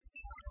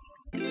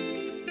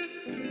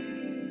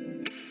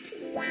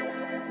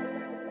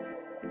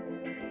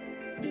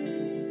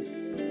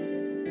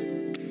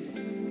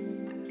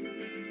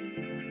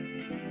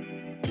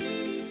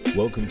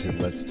Welcome to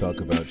Let's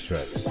Talk About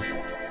Treks,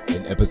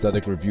 an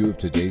episodic review of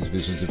today's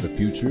visions of the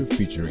future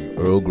featuring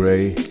Earl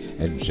Grey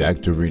and Jack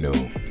Dorino.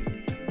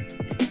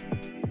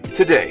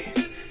 Today,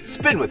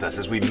 spin with us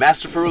as we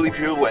masterfully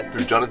pirouette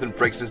through Jonathan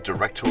Frakes'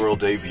 directorial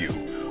debut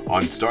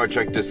on Star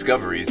Trek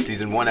Discovery's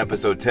Season 1,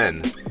 Episode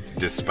 10,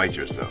 Despite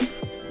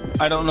Yourself.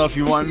 I don't know if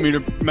you want me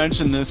to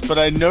mention this, but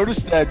I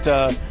noticed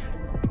that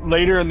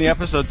later in the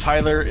episode,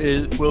 Tyler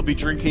will be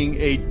drinking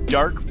a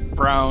dark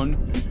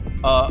brown,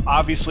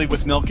 obviously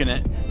with milk in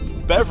it,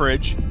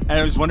 beverage, and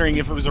I was wondering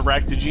if it was a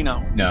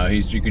Ractigino. No,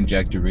 he's drinking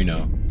Jack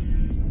Dorino.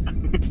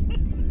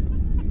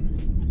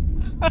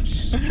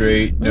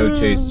 Straight, no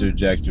chaser,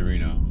 Jack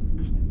Dorino.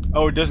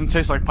 Oh, it doesn't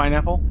taste like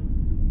pineapple?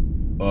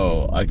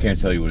 Oh, I can't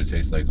tell you what it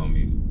tastes like,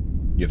 homie.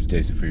 You have to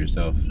taste it for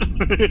yourself.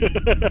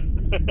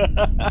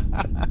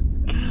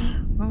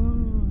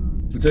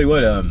 I'll tell you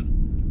what,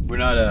 we're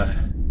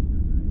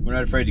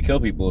not afraid to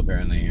kill people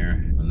apparently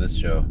here on this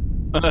show.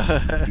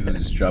 People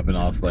just dropping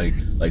off like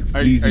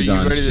fleases on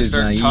Are you ready to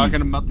start naive.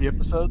 talking about the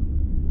episode?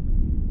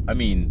 I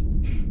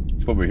mean,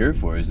 it's what we're here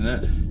for, isn't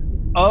it?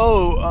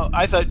 Oh,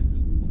 I thought.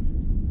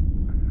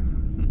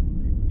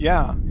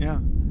 Yeah.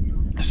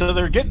 So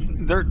they're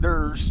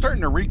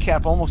starting to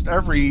recap almost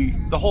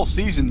the whole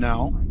season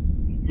now.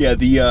 Yeah,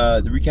 the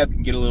recap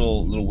can get a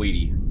little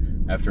weighty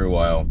after a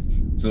while.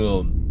 It's a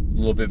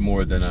little bit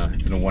more than a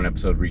one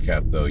episode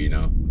recap, though, you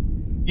know.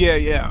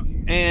 Yeah.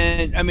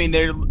 And I mean,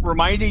 they're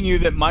reminding you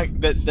that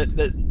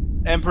that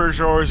Emperor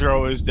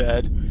Giorgio is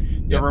dead.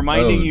 They're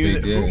reminding you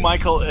who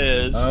Michael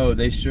is. Oh,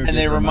 they sure. And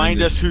they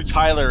remind us who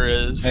Tyler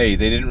is. Hey,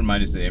 they didn't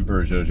remind us that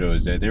Emperor Giorgio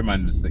is dead. They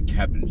reminded us that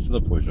Captain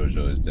Filippo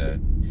Giorgio is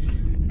dead.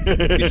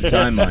 Get your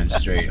timeline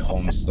straight,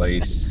 home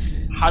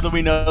slice. How do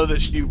we know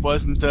that she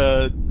wasn't?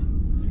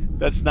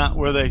 That's not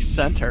where they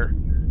sent her.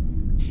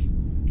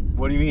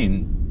 What do you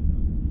mean?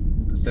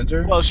 Sent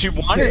her? Well, she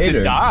wanted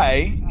to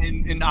die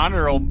in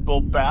honorable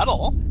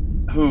battle.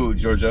 Who,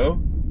 Giorgio?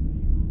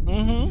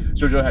 Mm-hmm.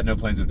 Giorgio had no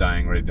plans of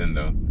dying right then,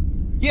 though.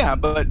 Yeah,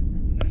 but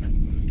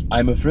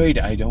I'm afraid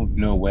I don't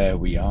know where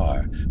we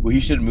are. Well, he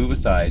should move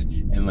aside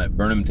and let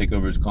Burnham take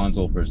over his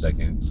console for a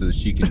second so that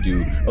she can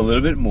do a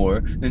little bit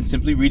more than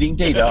simply reading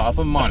data off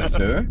a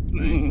monitor.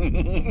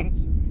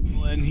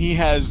 And he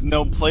has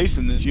no place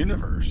in this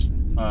universe.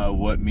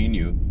 What mean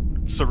you?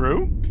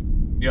 Saru?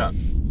 Yeah.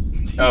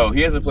 Oh,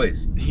 he has a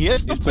place. He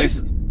has no place.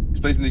 His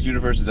place in this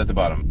universe is at the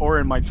bottom.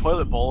 Or in my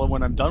toilet bowl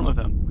when I'm done with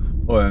him.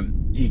 Or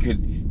he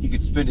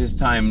could spend his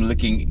time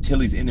licking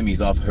Tilly's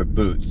enemies off her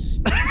boots.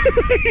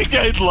 You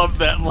guys love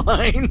that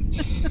line.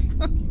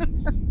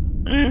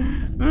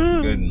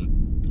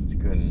 It's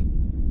good.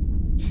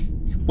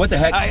 What the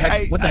heck?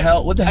 What the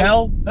hell? What the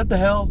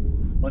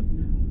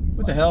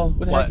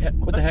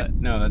heck?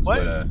 No, that's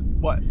what?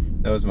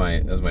 That was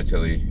my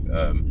Tilly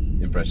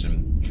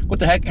impression. What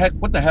the heck?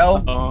 What the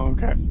hell? Oh,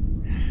 okay.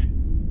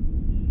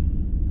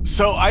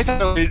 So I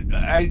thought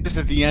just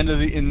at the end of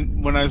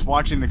when I was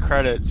watching the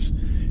credits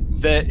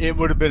that it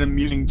would have been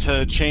amusing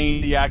to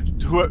change the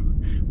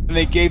when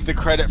they gave the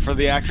credit for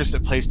the actress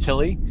that plays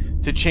Tilly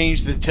to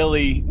change the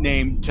Tilly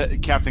name to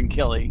Captain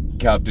Killy.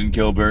 Captain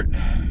Kilbert.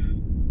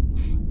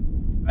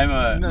 I'm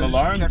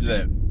alarmed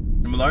that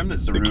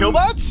Saru. The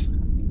Killbots?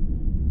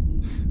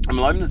 I'm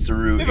alarmed that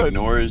Saru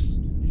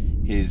ignores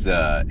his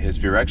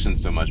Phyrexian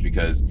so much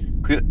because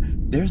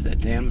there's that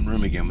damn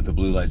room again with the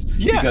blue lights.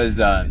 Yeah.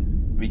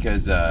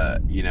 Because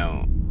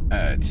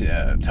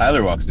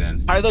Tyler walks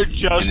in. Tyler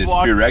just and his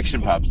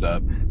Phyrexian pops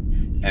up,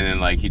 and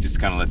then like he just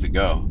kind of lets it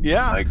go.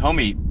 Yeah. Like,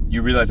 homie,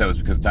 you realize that was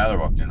because Tyler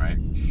walked in, right?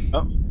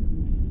 Oh.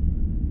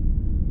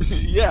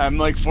 Yeah, I'm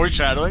like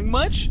foreshadowing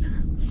much.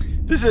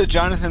 This is a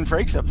Jonathan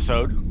Frakes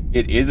episode.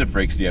 It is a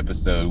Frakesy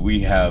episode. We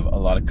have a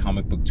lot of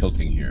comic book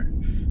tilting here,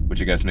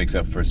 which I guess makes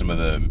up for some of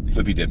the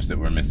flippy dips that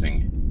we're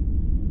missing.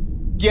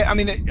 Yeah, I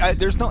mean,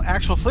 there's no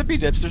actual flippy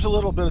dips. There's a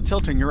little bit of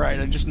tilting. You're right.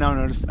 I just now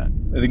noticed that.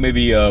 I think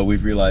maybe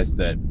we've realized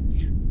that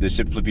the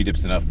ship flippy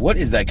dips enough. What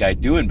is that guy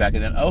doing back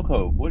in that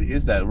alcove? What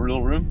is that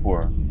little room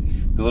for?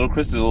 The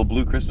little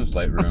blue Christmas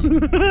light room.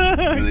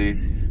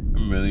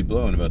 I'm really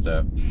blown about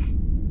that.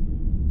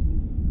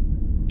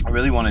 I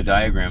really want a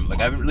diagram. Like,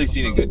 I haven't really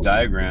seen a good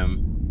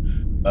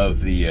diagram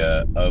of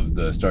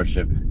the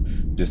Starship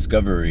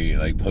Discovery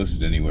like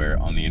posted anywhere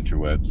on the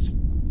interwebs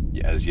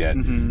as yet.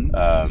 Mm-hmm.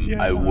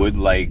 I would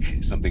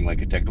like something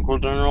like a technical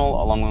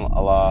journal along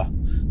a la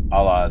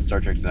Star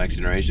Trek: The Next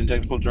Generation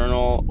technical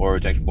journal, or a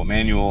technical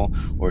manual,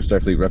 or a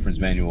Starfleet reference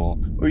manual,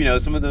 or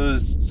some of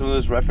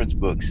those reference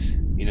books.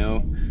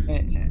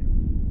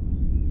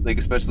 Like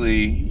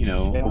especially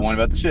the one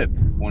about the ship,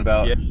 one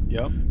about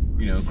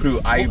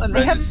crew. I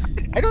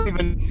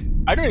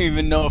don't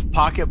even know if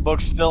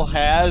Pocketbook still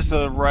has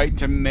the right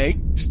to make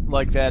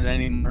like that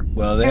anymore.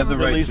 Well, they have the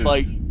right to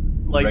like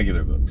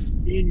regular books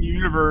in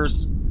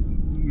universe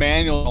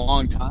manual a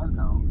long time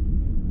now.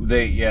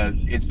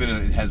 It has been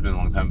a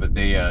long time, but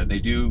they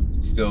do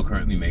still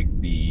currently make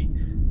the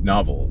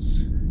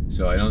novels.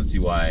 So I don't see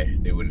why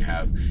they wouldn't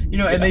have, and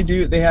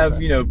they have,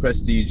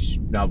 prestige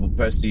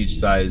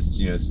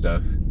sized,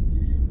 stuff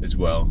as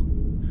well.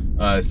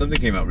 Something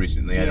came out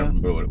recently. I don't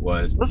remember what it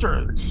was. Those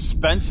are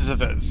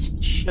expensive as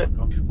shit.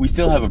 We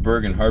still have a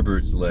Bergen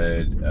Harberts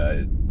led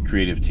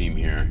creative team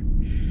here,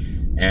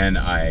 and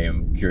I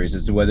am curious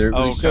as to whether it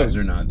really shows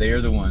or not. They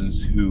are the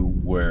ones who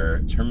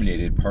were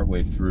terminated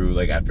partway through,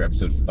 like after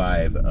episode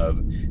 5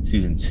 of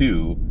season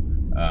 2,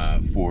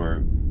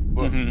 for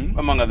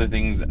among other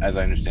things, as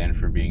I understand,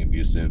 for being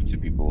abusive to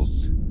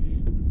people's.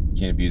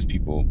 Can't abuse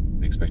people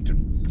and expect to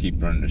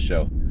keep running the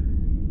show.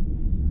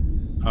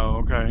 Oh,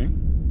 okay.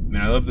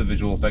 Man, I love the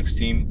visual effects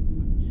team.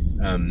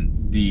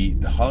 The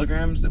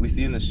holograms that we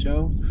see in the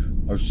show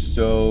are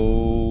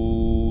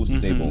so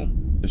stable.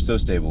 They're so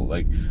stable.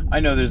 Like, I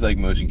know there's like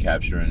motion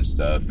capture and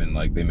stuff, and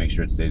like they make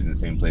sure it stays in the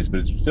same place, but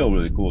it's still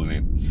really cool to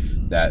me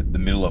that the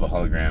middle of a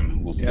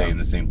hologram will stay in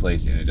the same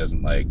place and it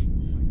doesn't like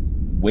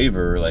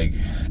waver like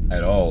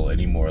at all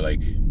anymore,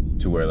 like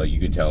to where like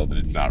you can tell that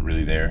it's not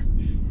really there.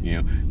 You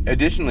know.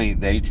 Additionally,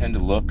 they tend to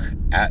look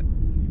at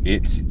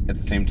it at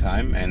the same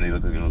time, and they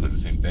look like they look at the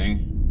same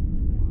thing.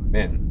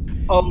 Man.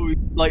 Oh,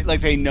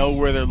 like they know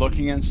where they're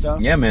looking and stuff.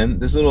 Yeah, man.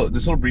 This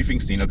little briefing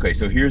scene. Okay,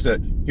 so here's a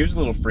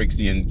little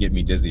Frakesian get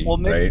me dizzy,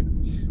 right?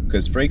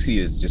 Because Frakesy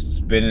is just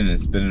spinning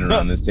and spinning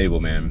around this table,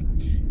 man.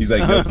 He's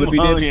like, no flippy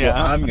ditch. Yeah.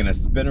 Well, I'm gonna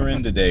spin her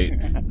in today.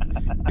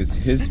 Because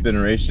his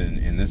spinneration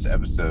in this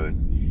episode,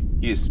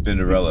 he is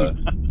Spinderella.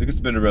 Look at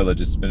Spinderella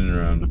just spinning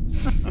around.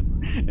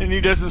 And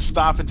he doesn't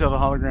stop until the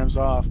hologram's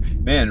off.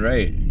 Man,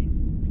 right?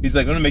 He's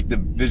like, I'm gonna make the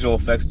visual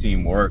effects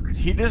team work.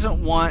 He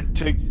doesn't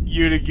want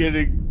you to get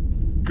a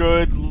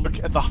good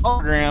look at the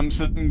hologram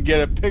so you can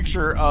get a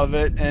picture of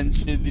it and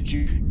so that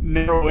you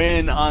narrow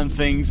in on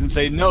things and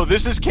say, no,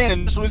 this is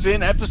canon. This was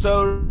in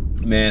episode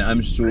Man,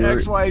 I'm sure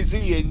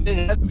XYZ.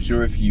 And I'm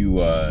sure if you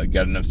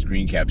got enough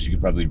screen caps, you could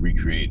probably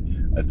recreate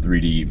a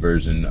 3D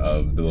version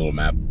of the little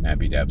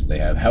mappy daps they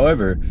have.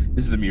 However,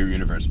 this is a mirror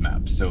universe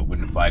map, so it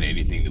wouldn't apply to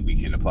anything that we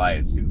can apply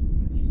it to.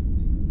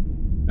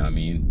 Know what I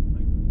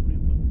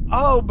mean?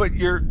 Oh, but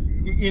your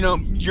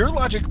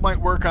logic might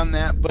work on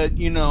that, but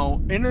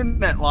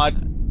internet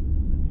logic.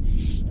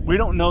 We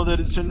don't know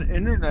that it's an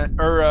internet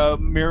or a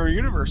mirror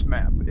universe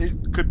map.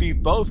 It could be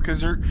both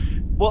because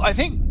I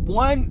think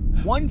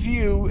one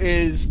view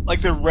is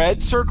like the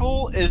red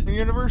circle is the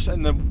universe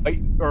and the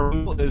white or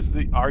is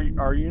the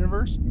our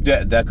universe.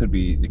 That could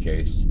be the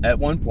case. At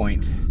one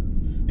point,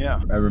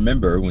 yeah, I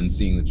remember when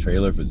seeing the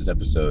trailer for this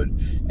episode,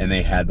 and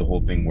they had the whole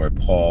thing where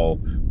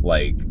Paul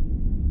like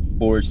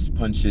force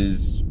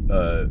punches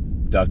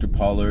Dr.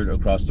 Pollard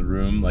across the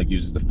room, like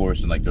uses the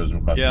force and like throws him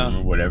across the room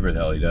or whatever the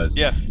hell he does.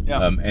 Yeah.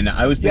 And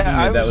I was thinking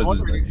that was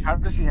wondering, how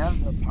does he have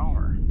that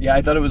power? Yeah,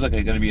 I thought it was like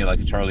going to be like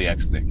a Charlie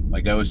X thing.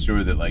 Like I was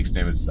sure that like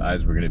Stamets'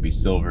 eyes were going to be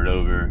silvered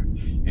over,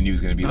 and he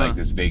was going to be like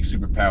this fake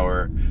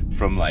superpower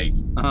from like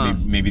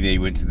maybe they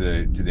went to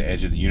the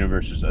edge of the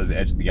universe or the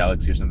edge of the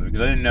galaxy or something.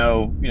 Because I didn't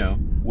know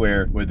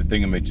where the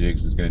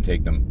thingamajigs is going to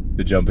take them,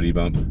 the jumpity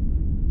bump.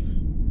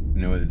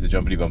 The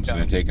jumpity bump's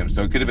going to take him.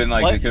 So it could have been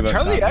like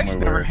Charlie X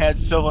never had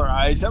silver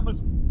eyes. That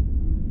was.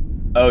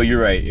 Oh,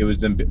 you're right. It was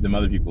them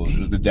other people. It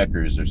was the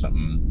Deckers or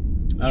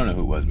something. I don't know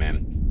who it was,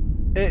 man.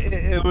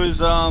 It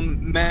was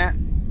Matt.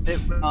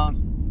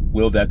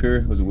 Will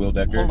Decker? Was it Will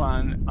Decker? Hold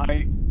on.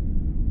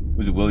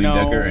 Was it William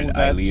Decker and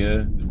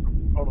Ilea?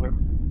 Totally.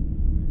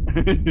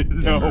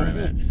 No.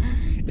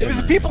 It was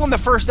the people in the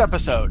first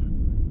episode.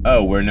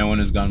 Oh, where no one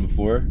has gone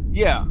before?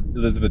 Yeah.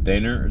 Elizabeth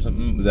Daner or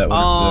something? Was that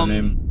what her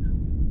name?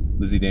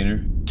 Lizzie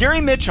Daner?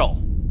 Gary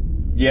Mitchell.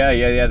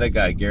 Yeah, that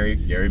guy, Gary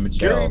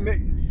Mitchell.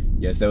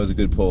 Yes, that was a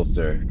good pull,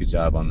 sir. Good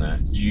job on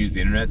that. Did you use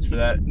the internets for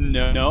that?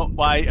 No.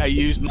 Why? I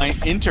used my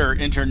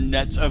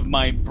internets of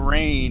my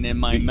brain and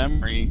my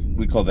memory.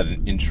 We call that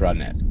an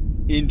intranet.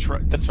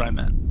 That's what I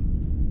meant.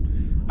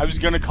 I was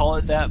going to call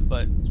it that,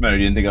 but... Smart. You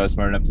didn't think I was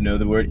smart enough to know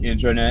the word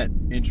intranets?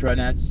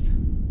 Intrawebs?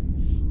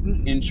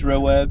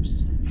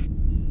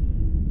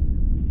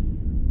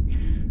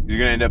 You're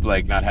going to end up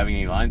like not having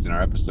any lines in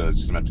our episodes.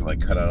 Just going to have to like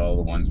cut out all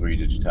the ones where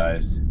you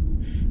digitize.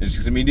 It's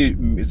just going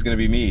to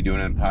be me doing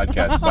a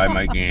podcast by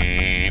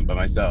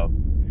myself.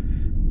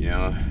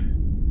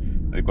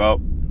 Like,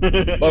 well,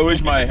 I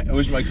wish my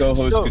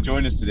co-host could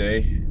join us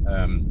today.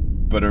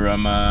 But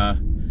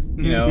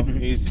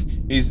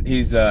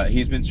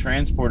he's been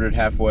transported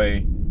halfway,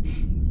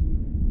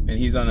 and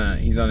he's on a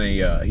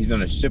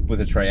ship with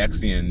a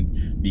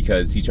Triaxian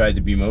because he tried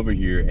to beam over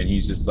here, and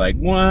he's just like,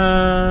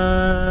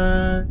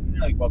 what?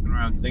 Like walking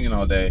around singing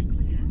all day.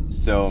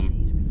 So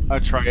a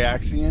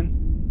Triaxian?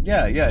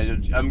 Yeah.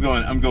 I'm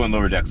going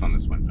lower decks on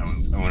this one.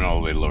 I went all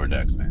the way to lower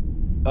decks, man.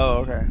 Oh,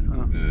 okay.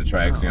 The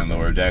Triaxian on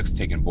lower decks,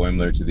 taking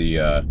Boimler to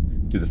the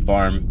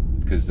farm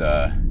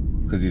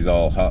because he's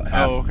all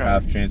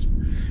half trans.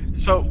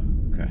 So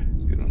okay,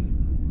 good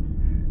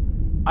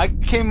one. I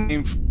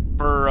came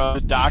for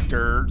a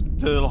doctor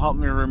to help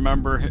me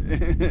remember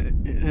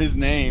his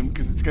name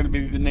because it's going to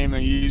be the name I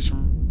use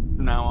from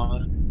now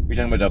on. You're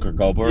talking about Dr.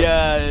 Culper?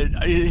 Yeah,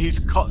 he's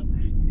called.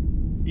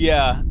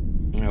 Yeah.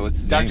 What's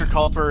his Dr. name?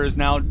 Culper is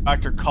now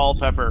Dr.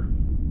 Culpepper.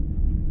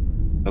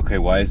 Okay,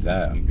 why is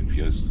that? I'm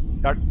confused.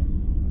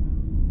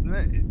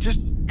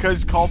 Just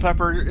because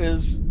Culpepper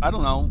is, I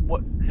don't know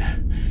what.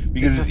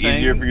 Because it's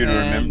easier thing, for you to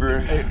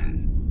remember.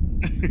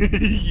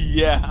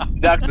 Yeah.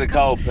 Dr.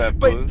 Culpepper,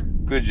 But-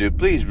 could you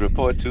please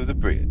report to the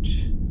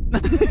bridge?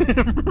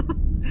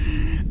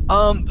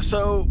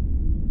 So,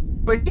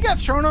 but he got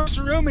thrown across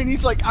the room, and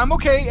he's like, "I'm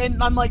okay,"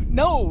 and I'm like,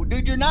 "No,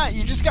 dude, you're not.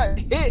 You just got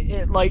hit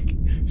at like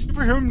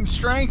superhuman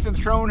strength and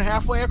thrown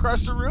halfway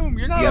across the room.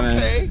 You're not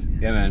okay."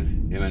 Yeah,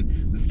 man.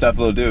 It's a tough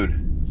little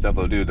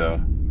dude.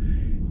 Though.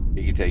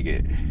 He can take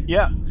it.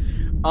 Yeah.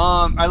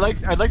 I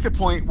like the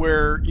point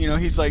where, you know,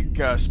 he's like,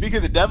 "Speak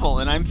of the devil,"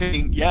 and I'm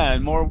thinking, yeah,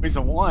 in more ways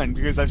than one,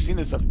 because I've seen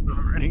this episode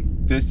already.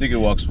 This nigga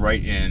walks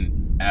right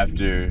in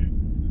after.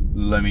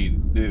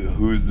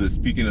 Who's the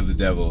speaking of the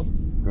devil?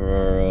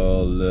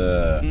 Girl.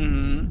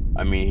 Mm-hmm.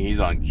 I mean, he's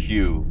on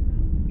cue.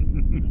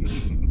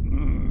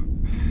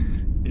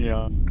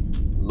 Yeah.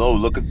 Lo,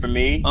 looking for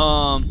me?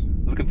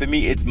 Looking for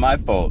me? It's my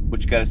fault.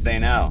 What you gotta say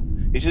now?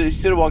 He should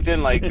have walked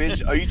in like,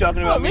 bitch, are you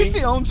talking Well, about at least me?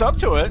 he owns up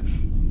to it.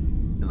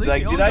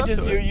 Like, did I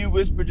just hear you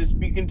whisper to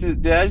speaking to?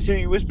 Did I just hear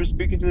you whisper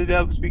speaking to the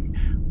devil? Speaking,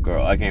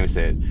 girl, I can't even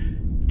say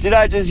it. Did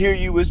I just hear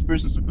you whisper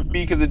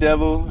speak of the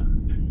devil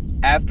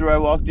after I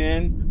walked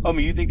in?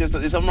 Homie, you think there's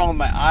something wrong with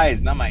my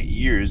eyes, not my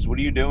ears? What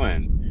are you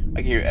doing? I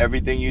can hear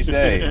everything you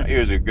say. My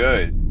ears are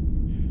good.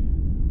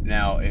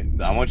 Now,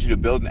 I want you to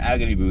build an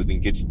agony booth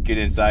and get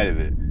inside of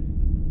it.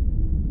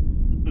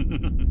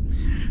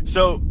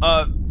 So,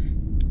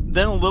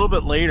 then a little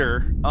bit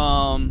later,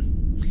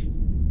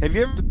 have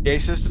you ever, the PA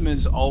system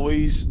is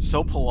always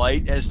so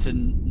polite as to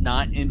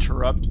not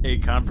interrupt a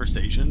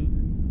conversation?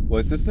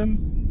 What system?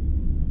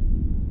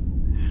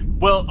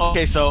 Well,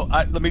 okay, so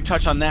let me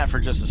touch on that for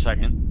just a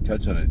second.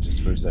 Touch on it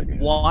just for a second.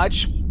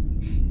 Watch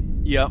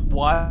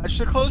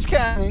the closed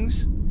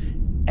captionings,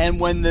 and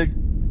when the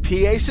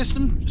PA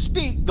system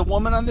the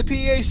woman on the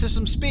PA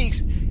system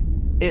speaks,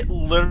 it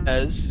literally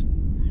says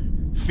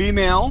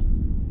female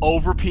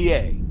over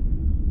PA.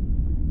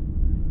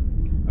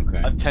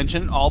 Okay.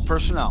 Attention all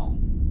personnel.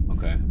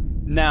 Okay.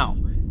 Now,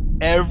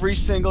 every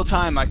single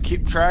time I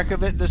keep track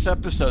of it this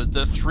episode,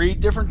 the 3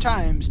 different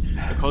times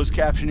the closed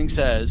captioning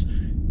says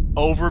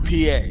over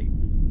PA.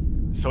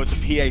 So it's a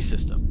PA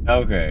system.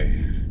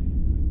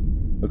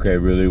 Okay,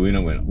 really? We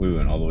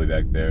went all the way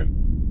back there.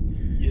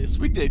 Yes,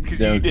 we did, because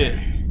Okay. you did.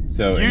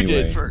 So You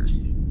anyway, did first.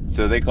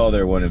 So they call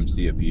their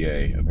 1MC a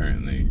PA,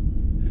 apparently.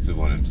 It's a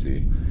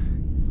 1MC.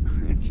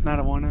 It's not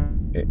a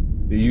one.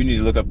 You need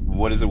to look up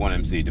what is a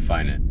 1MC.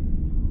 Define it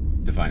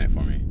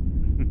for me.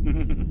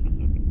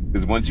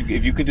 Because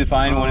if you could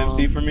define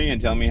 1MC for me and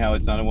tell me how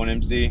it's not a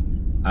 1MC,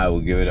 I will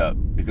give it up.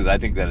 Because I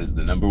think that is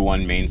the number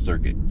one main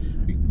circuit,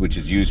 which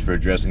is used for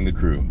addressing the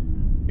crew.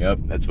 Yep,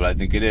 that's what I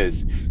think it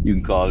is. You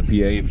can call it a PA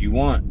if you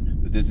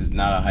want, but this is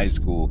not a high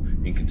school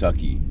in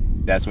Kentucky.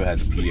 That's what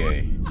has a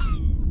PA.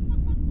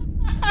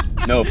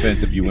 No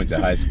offense if you went to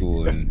high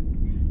school and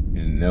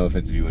no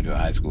offense if you went to a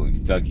high school in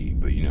Kentucky,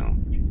 but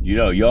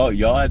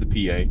y'all had the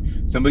PA.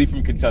 Somebody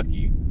from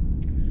Kentucky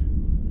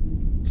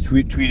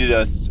tweeted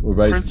us or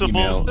write us an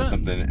email or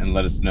something and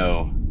let us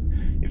know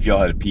if y'all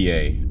had a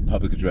PA,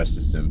 public address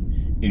system,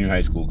 in your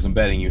high school. Because I'm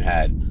betting you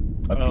had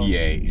a PA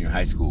in your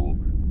high school,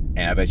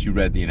 and I bet you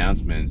read the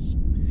announcements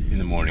in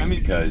the morning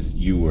because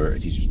you were a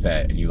teacher's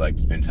pet and you like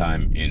to spend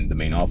time in the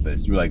main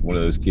office. You were like one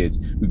of those kids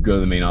who go to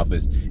the main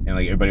office and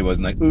like everybody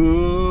wasn't like,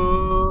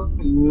 ooh,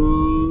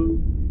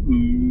 ooh,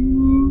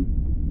 ooh.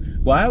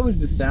 Why was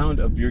the sound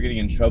of you're getting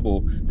in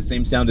trouble the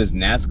same sound as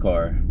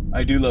NASCAR?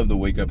 I do love the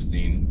wake up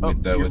scene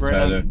with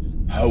Tyler.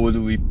 How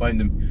do we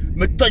find him?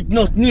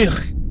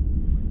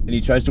 And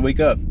he tries to wake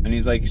up and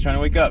he's trying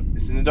to wake up.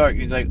 It's in the dark.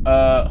 And he's like,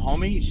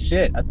 homie,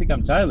 shit, I think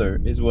I'm Tyler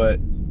is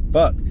what.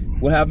 Fuck.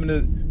 What happened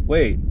to,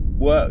 wait,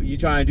 what, you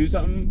trying to do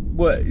something?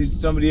 What, is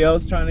somebody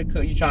else trying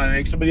to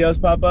make somebody else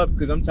pop up?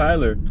 Because I'm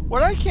Tyler.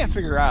 What I can't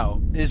figure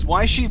out is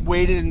why she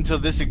waited until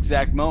this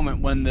exact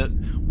moment when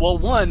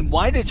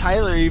why did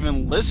Tyler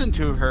even listen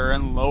to her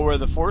and lower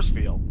the force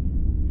field?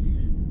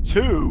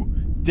 2,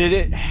 did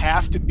it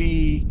have to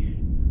be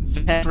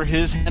for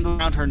his hand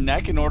around her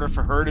neck in order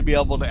for her to be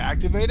able to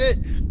activate it?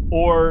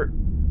 Or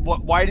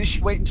why did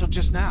she wait until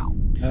just now?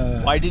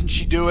 Why didn't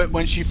she do it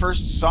when she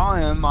first saw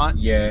him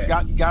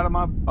got him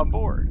on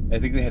board? I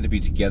think they had to be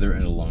together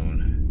and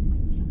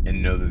alone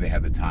and know that they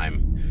had the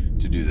time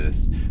to do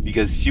this,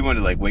 because she wanted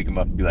to like wake him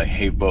up and be like,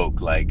 hey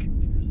Vogue, like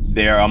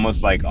they're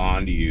almost like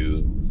on to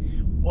you.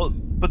 Well,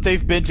 but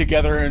they've been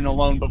together and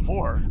alone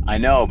before. I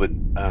know, but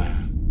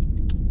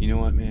you know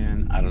what,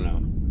 man? I don't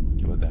know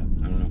about that.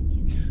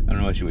 I don't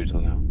know why she waited till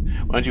now.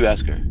 Why don't you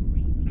ask her?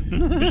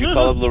 You should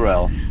call up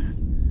Laurel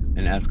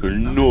and ask her.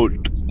 No,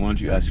 why don't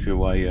you ask her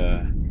why?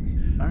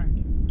 All right.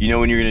 You know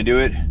when you're gonna do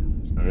it?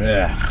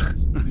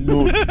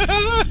 No.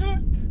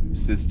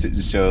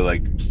 This show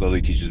like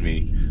slowly teaches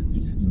me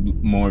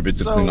more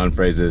bits of Klingon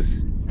phrases.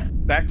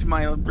 Back to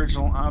my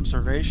original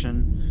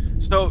observation.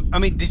 So, I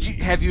mean,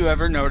 have you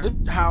ever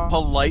noted how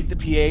polite the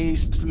PA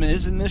system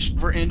is in this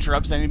for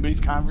interrupts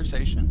anybody's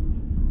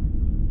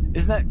conversation?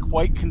 Isn't that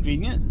quite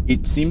convenient?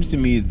 It seems to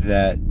me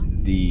that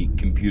the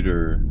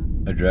computer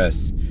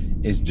address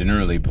is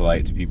generally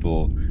polite to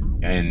people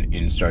and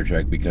in Star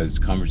Trek, because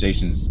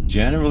conversations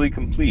generally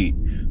complete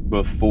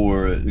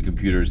before the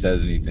computer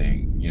says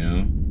anything, you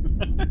know?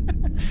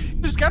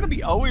 There's got to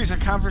be always a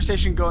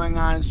conversation going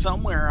on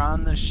somewhere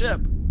on the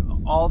ship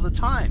all the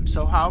time.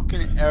 So how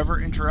can it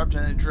ever interrupt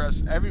and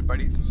address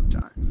everybody at the same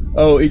time?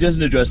 Oh, it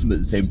doesn't address them at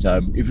the same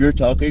time. If you're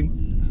talking,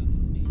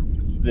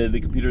 the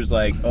computer's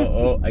like,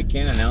 oh, I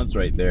can't announce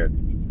right there.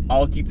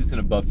 I'll keep this in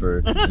a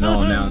buffer and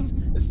I'll announce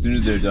as soon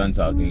as they're done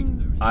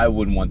talking. I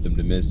wouldn't want them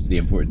to miss the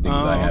important things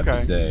I have to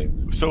say.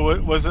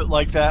 So was it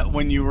like that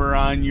when you were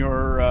on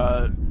your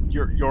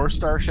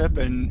starship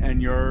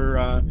and your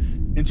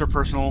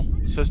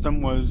interpersonal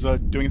system was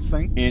doing its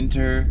thing?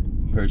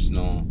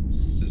 Interpersonal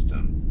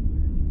system.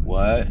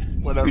 What?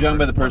 Whatever. You're talking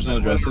about the personal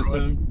address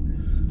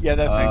system? Yeah,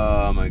 that thing.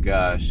 Oh my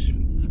gosh.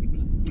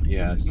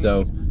 Yeah.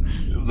 So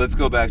let's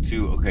go back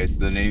to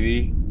so the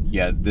Navy.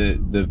 Yeah. The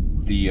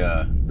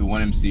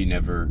 1MC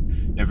never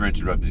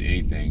interrupted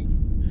anything.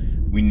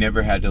 We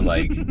never had to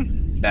like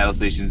battle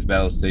stations,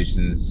 man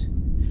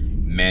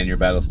your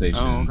battle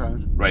stations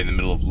right in the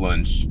middle of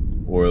lunch,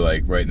 or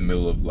like right in the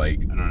middle of like,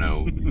 I don't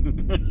know,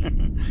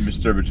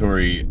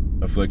 masturbatory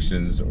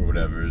afflictions or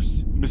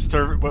whatever's.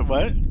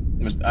 What?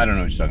 I don't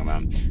know what you're talking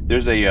about.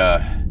 There's a I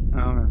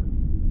don't know.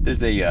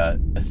 There's a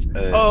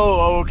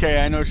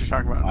okay, I know what you're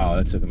talking about. Oh,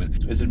 that took a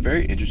minute. It's a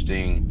very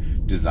interesting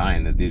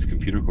design that these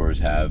computer cores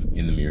have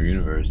in the Mirror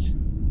Universe.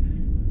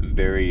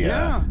 Very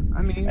I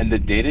mean, and the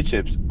data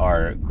chips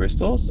are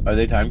crystals. Are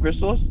they time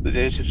crystals? The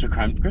data chips are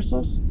time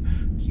crystals.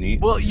 It's neat.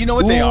 Well, you know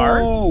what they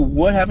are.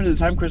 What happened to the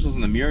time crystals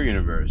in the Mirror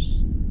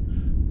Universe?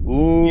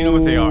 Ooh, you know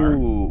what they are.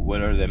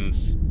 What are them?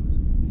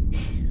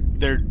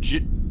 They're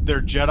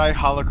Jedi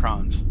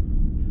holocrons.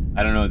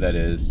 I don't know what that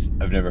is.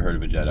 I've never heard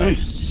of a Jedi.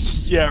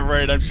 Yeah,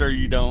 right. I'm sure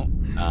you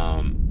don't.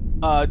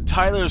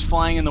 Tyler's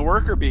flying in the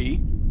worker bee,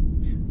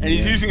 and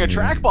he's using a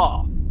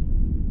trackball.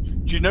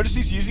 Did you notice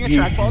he's using a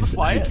trackball to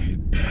fly it?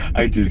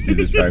 I did see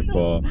the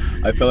trackball.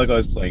 I felt like I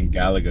was playing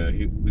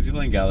Galaga. Was he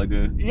playing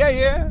Galaga?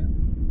 Yeah,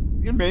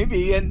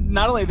 maybe. And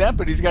not only that,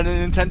 but he's got a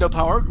Nintendo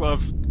Power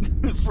Glove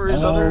for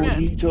his other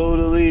hand. He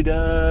totally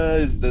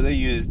does. So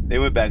they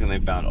went back and they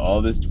found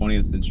all this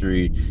 20th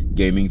century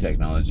gaming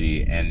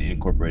technology and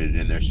incorporated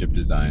it in their ship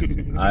designs.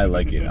 I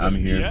like it. I'm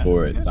here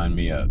for it. Sign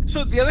me up.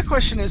 So the other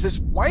question is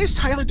why is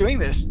Tyler doing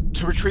this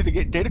to retrieve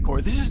the data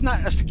core? This is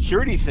not a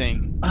security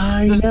thing.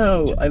 I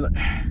know.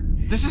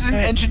 This is an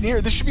engineer.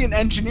 This should be an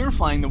engineer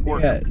flying the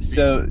work. Yeah.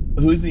 So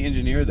who's the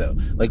engineer though?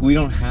 Like, we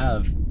don't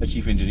have a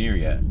chief engineer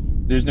yet.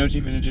 There's no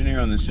chief engineer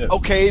on the ship.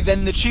 Okay,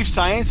 then the chief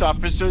science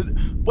officer.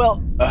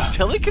 Well,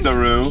 Tilly can.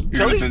 Saru. You're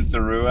gonna send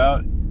Saru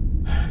out.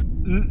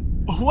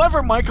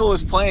 Whoever Michael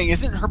is playing,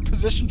 isn't her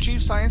position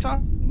chief science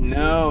officer?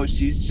 No,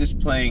 she's just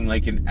playing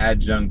like an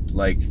adjunct,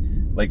 like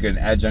an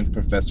adjunct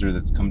professor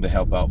that's come to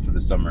help out for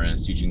the summer and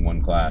is teaching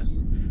one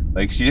class.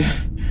 Like she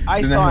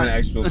doesn't have an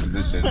actual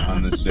position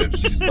on the ship.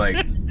 She's just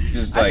like.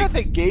 I thought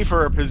they gave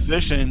her a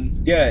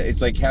position. Yeah,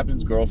 it's like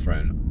Captain's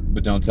girlfriend,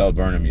 but don't tell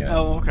Burnham yet.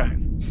 Oh, okay.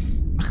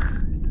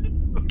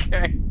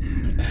 Okay.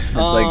 It's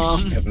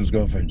like Captain's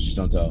girlfriend, just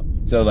don't tell.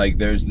 So like,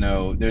 there's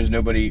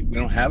nobody. We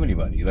don't have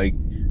anybody. Like,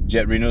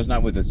 Jet Reno's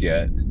not with us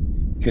yet.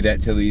 Cadet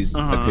Tilly's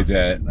a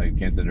cadet. Like,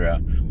 can't send her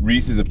out.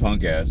 Reese is a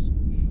punk ass.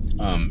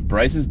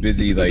 Bryce is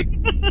busy like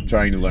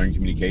trying to learn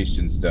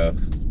communication stuff.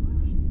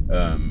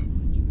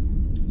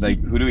 Like,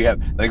 who do we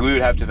have? Like, we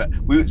would have to.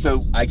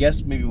 So I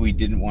guess maybe we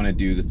didn't want to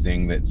do the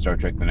thing that Star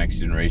Trek: The Next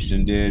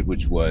Generation did,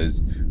 which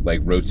was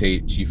like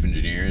rotate chief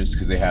engineers,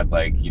 because they had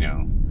like, you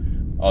know,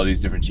 all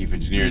these different chief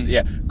engineers.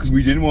 Yeah, because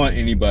we didn't want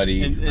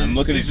anybody. I'm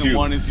looking at you. Season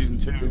 1 and season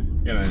 2.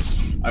 Yeah, man.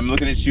 I'm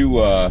looking at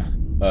you,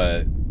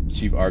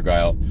 Chief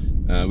Argyle.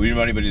 We didn't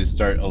want anybody to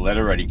start a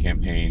letter writing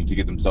campaign to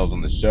get themselves on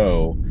the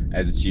show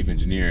as a chief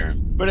engineer.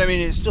 But I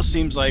mean, it still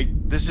seems like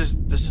this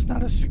is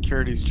not a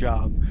security's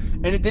job,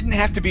 and it didn't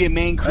have to be a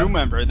main crew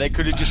member. They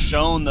could have just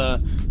shown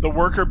the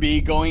worker bee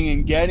going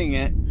and getting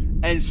it,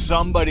 and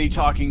somebody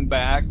talking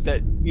back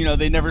that, you know,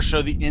 they never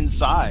show the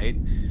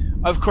inside.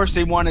 Of course,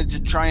 they wanted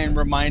to try and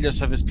remind us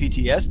of his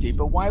PTSD,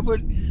 but why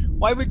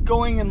would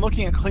going and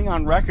looking at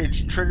Klingon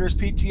wreckage trigger his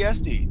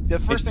PTSD? The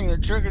first thing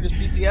that triggered his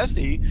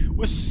PTSD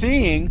was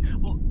seeing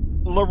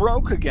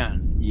LaRoque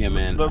again. Yeah,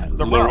 man.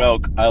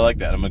 LaRoque. I like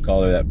that. I'm gonna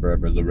call her that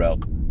forever.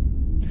 LaRoque.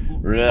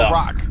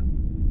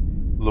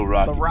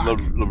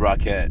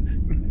 LaRoquette.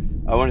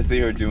 I want to see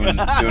her doing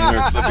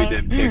her flippy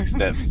dip kick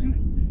steps.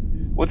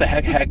 What the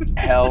heck?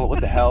 What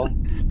the hell?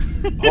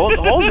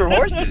 Hold your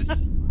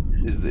horses.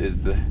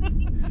 Is the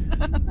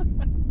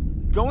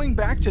going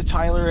back to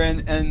Tyler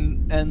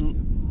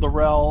and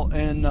L'Rell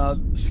and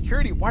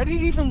security? Why did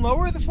he even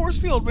lower the force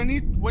field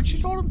when she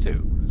told him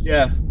to?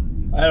 Yeah,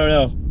 I don't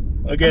know.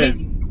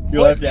 Again,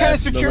 what kind of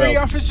security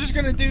officer is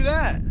going to do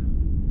that?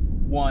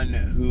 One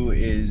who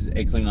is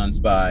a Klingon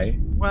spy.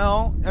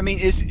 Well, I mean,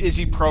 is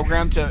he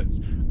programmed to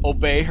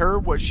obey her,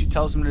 what she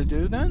tells him to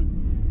do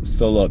then?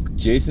 So look,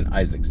 Jason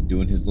Isaacs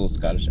doing his little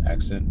Scottish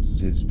accent,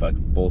 his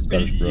fucking full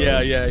Scottish bro.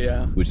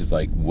 Yeah. Which is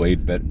like way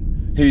better.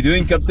 How you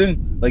doing,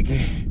 Captain? Like,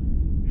 his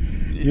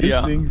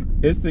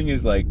thing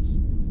is like,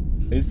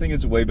 His thing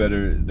is way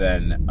better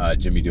than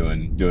Jimmy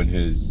doing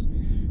his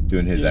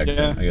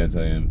accent. I gotta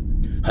tell you.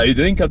 How you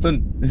doing,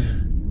 Captain?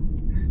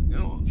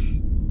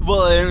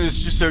 Well, it was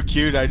just so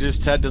cute. I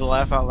just had to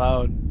laugh out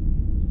loud.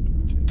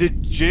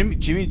 Did Jimmy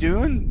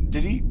Doohan?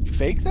 Did he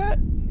fake that?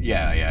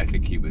 Yeah. I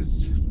think he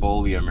was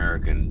fully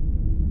American.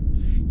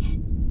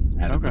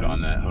 I had to put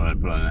on that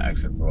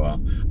accent for a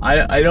while.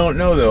 I don't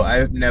know though.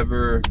 I've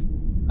never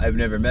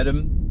met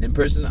him in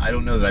person. I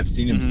don't know that I've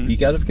seen him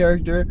speak out of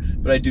character,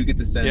 but I do get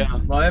the sense. Yeah.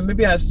 Well,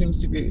 maybe I've seen him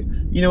speak.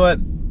 You know what?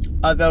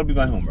 That'll be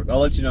my homework. I'll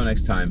let you know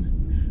next time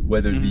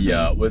whether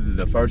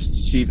the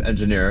first chief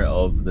engineer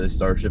of the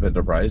Starship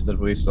Enterprise that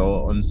we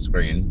saw on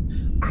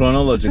screen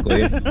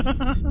chronologically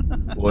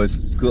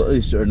was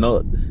Scottish or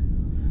not,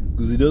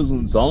 because he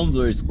doesn't sound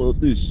very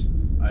Scottish.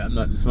 I'm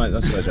not. That's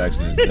what Scottish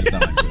accent is. That's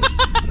not my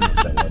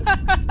Scottish.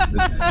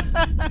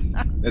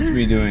 That's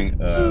me doing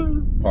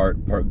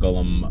part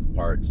Gollum,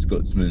 part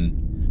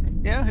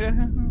Scotsman.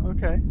 Yeah,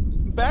 okay.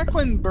 Back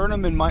when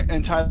Burnham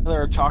and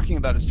Tyler are talking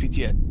about his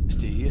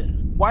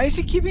PTSD, why is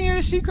he keeping it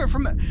a secret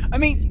from? I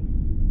mean,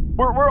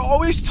 we're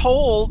always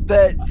told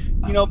that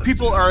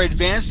people are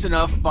advanced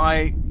enough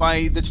by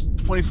the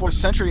 24th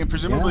century and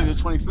presumably the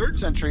 23rd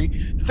century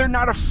that they're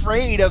not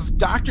afraid of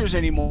doctors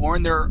anymore,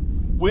 and they're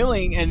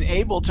willing and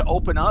able to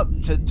open up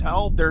to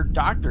tell their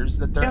doctors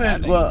that they're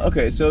having. Well,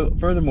 okay. So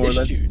furthermore,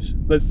 issues.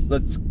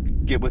 let's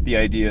get with the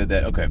idea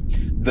that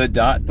the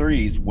dot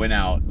threes went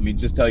out. Let me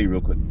just tell you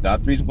real quick. The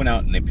dot threes went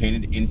out and they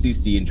painted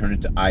NCC and turned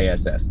it to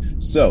ISS.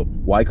 So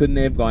why couldn't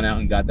they have gone out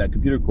and got that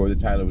computer core that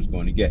Tyler was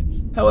going to get?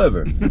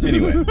 However,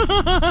 anyway,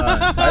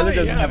 Tyler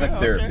doesn't have a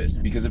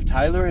therapist, because if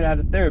Tyler had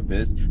a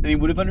therapist, then he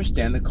would have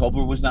understood that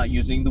Culber was not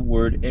using the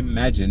word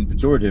imagine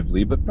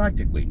pejoratively, but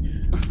practically,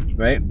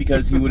 right?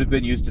 Because he would have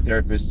been used to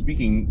therapists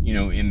speaking,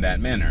 in that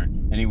manner,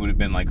 and he would have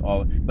been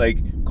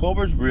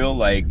Culber's real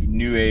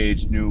new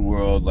age, new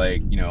world,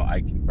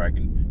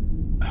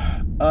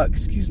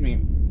 excuse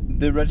me,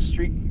 the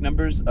registry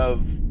numbers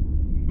of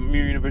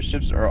Mirror Universe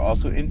ships are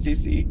also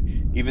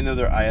NCC, even though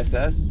they're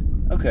ISS.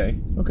 Okay,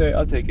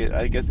 I'll take it.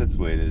 I guess that's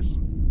the way it is.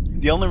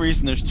 The only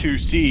reason there's two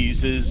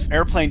C's is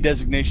airplane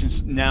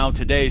designations now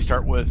today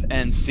start with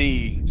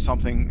NC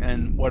something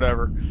and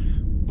whatever.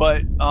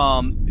 But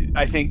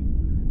I think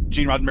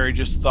Gene Roddenberry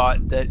just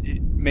thought that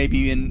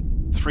maybe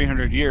in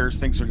 300 years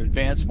things would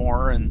advance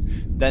more, and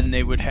then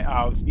they would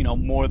have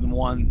more than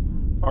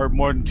one or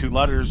more than two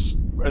letters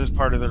as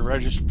part of their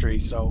registry.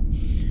 So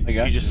he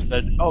just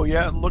said, "Oh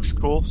yeah, it looks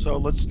cool, so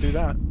let's do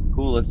that."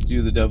 Cool, let's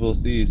do the double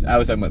C's. I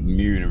was talking about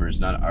Mirror Universe,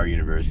 not our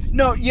universe.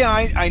 No, yeah,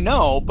 I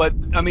know, but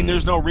I mean,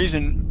 there's no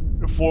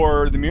reason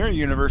for the Mirror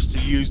Universe to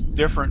use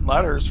different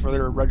letters for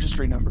their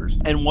registry numbers.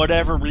 And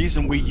whatever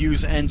reason we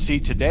use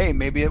NC today,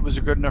 maybe it was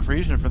a good enough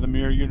reason for the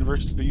Mirror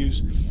Universe to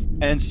use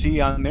NC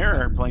on their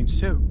airplanes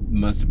too.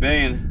 Must have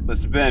been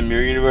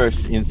Mirror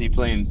Universe, NC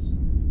planes.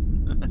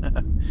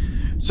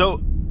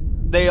 So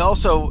they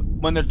also,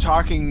 when they're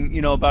talking,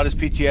 about his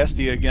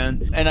PTSD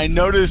again, and I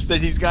noticed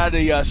that he's got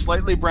a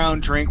slightly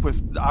brown drink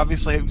with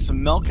obviously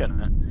some milk in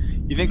it.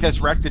 You think that's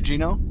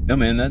Rectigino? No,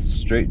 man, that's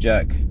straight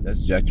Jack.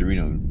 That's Jack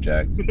Dorino,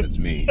 Jack. That's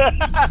me.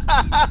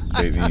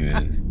 Straight me,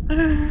 man.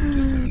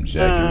 Just some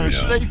Jack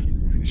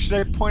Dorino. Should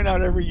I point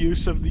out every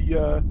use of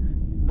the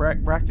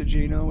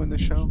Rectigino in the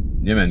show?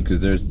 Yeah, man,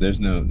 because there's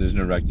no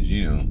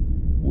Rectigino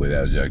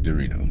without Jack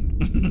Dorino.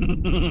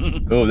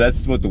 Oh,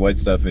 that's what the white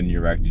stuff in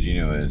your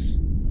Rectigino is.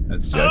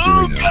 That's Jack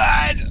Dorino.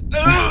 God!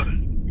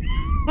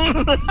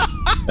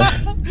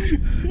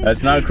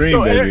 That's not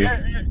cream, baby.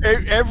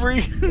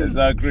 That's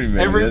not cream,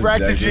 baby. Every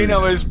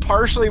Rectigino is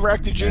partially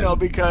Rectigino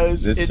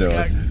because it's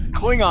got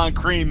Klingon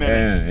cream in it.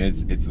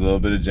 And it's a little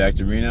bit of Jack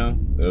Dorino,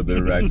 a little bit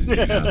of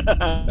Rectigino.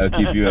 That'll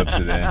keep you up to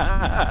date.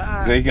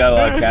 They got a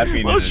lot of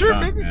caffeine in their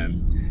trunk,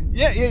 man.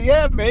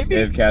 Yeah, maybe.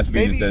 They have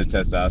caffeine instead of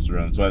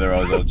testosterone. That's why they're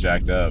always all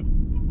jacked up.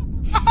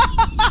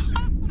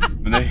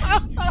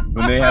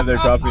 When they have their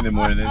coffee in the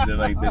morning,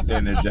 they're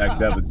saying they're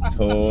jacked up. It's a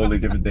totally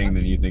different thing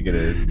than you think it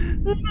is.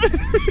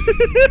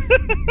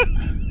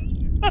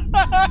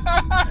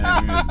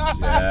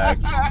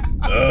 Jacked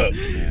up,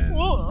 man.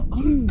 Well,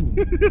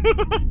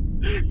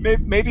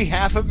 maybe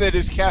half of it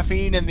is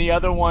caffeine, and the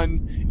other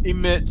one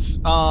emits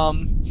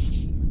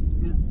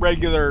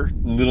regular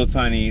little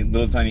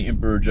tiny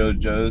Emperor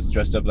Joes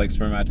dressed up like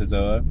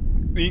spermatozoa.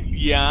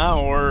 Yeah,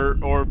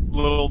 or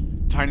little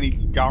tiny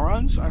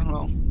Gaurons. I don't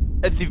know.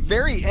 At the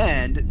very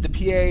end, the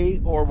PA,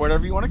 or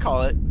whatever you want to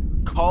call it,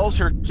 calls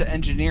her to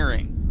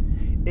engineering.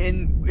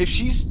 And if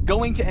she's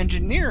going to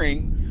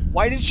engineering,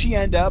 why did she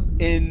end up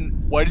in,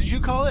 what did you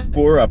call it?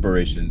 Spore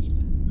operations.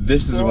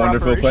 This is a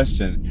wonderful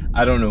question.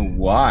 I don't know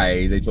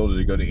why they told her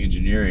to go to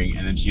engineering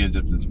and then she ends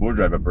up in spore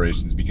drive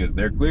operations, because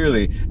they're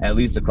clearly at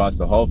least across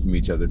the hall from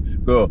each other.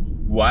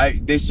 Why?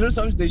 They should have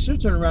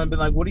turned around and been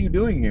like, "What are you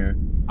doing here?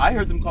 I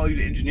heard them call you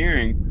to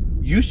engineering.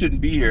 You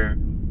shouldn't be here.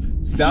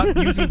 Stop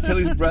using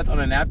Tilly's breath on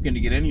a napkin to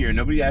get in here.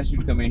 Nobody asked you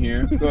to come in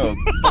here. Go,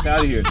 fuck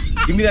out of here.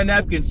 Give me that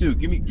napkin too.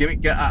 Give me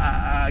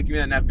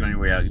that napkin on your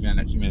way out. Give me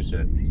that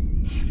shit."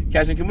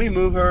 Catherine, can we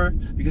move her?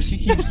 Because she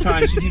keeps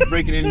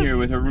breaking in here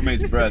with her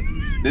roommate's breath.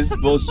 This is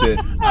bullshit.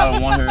 I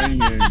don't want her in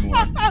here anymore.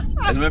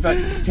 As a matter of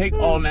fact, take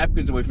all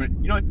napkins away from her.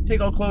 You know what?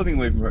 Take all clothing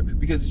away from her.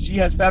 Because if she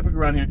has fabric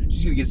around here,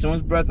 she's gonna get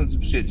someone's breath on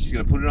some shit. She's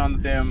gonna put it on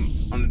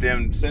the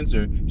damn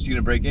sensor. She's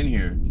gonna break in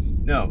here.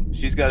 No,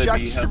 she's gotta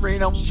be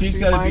held. She's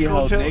gotta be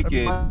held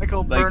naked,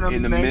 like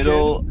in the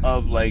middle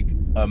of like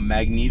a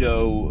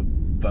Magneto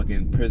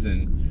fucking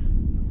prison.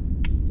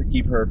 To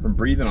keep her from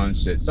breathing on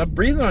shit. Stop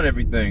breathing on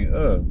everything.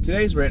 Ugh.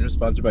 Today's rant is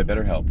sponsored by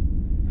BetterHelp.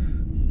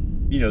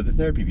 You know, the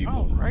therapy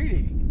people.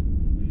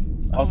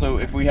 Alrighty. Also,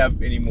 if we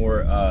have any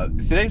more,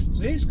 today's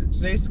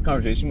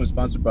conversation was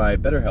sponsored by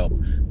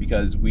BetterHelp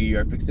because we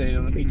are fixated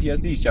on the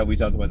PTSD. Shall we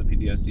talk about the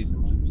PTSD?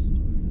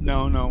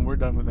 No, we're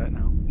done with that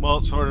now.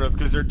 Well, sort of,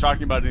 because they're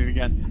talking about it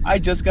again. I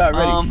just got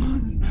ready.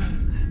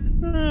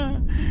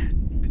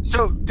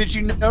 So, did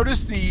you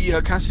notice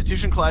the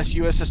Constitution class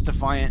USS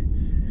Defiant?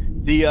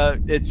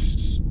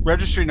 Its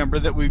registry number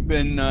that we've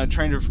been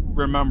trying to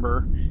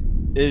remember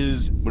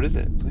is what is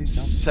it? Please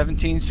tell me.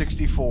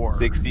 1764.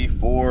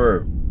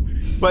 64.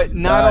 But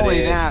not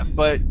only that,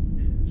 but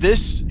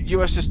this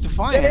USS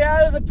Defiant. Get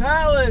out of the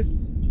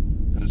palace.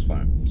 That's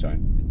fine. Sorry.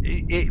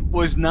 It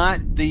was not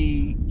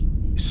the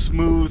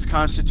smooth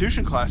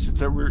Constitution class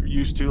that we're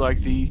used to, like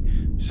the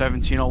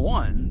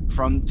 1701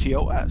 from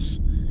TOS.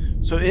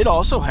 So it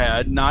also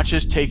had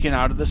notches taken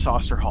out of the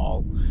saucer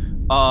hull.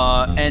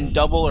 And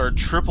double or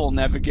triple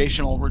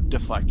navigational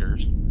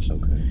deflectors.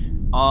 Okay.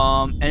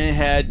 And it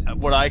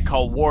had what I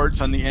call warts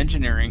on the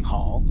engineering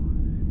hull.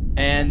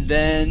 And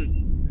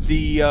then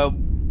the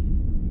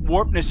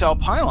warp nacelle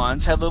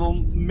pylons had little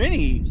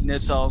mini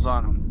nacelles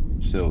on them.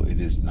 So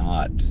it is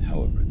not,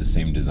 however, the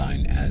same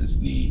design as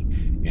the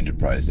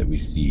Enterprise that we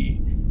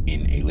see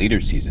in a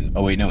later season.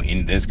 Oh wait, no,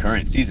 in this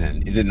current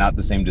season, is it not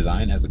the same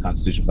design as the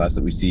Constitution class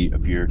that we see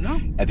appear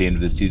at the end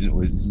of this season?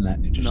 Isn't that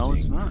interesting? No,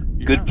 it's not.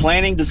 Good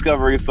planning,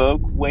 Discovery folk.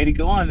 Way to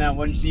go on that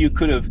one. So you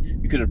could have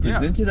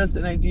presented us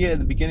an idea at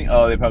the beginning.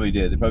 Oh, they probably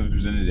did. They probably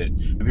presented it,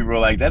 and people were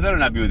like, "That better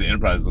not be what the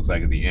Enterprise looks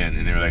like at the end."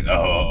 And they were like,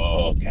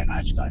 "Oh, okay,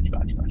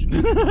 gotcha."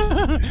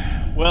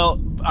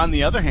 Well, on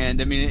the other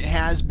hand, I mean, it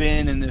has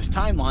been in this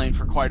timeline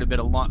for quite a bit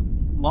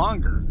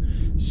longer.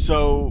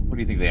 So, what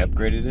do you think? They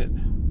upgraded it?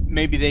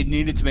 Maybe they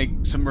needed to make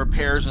some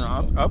repairs and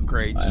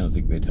upgrades. I don't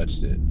think they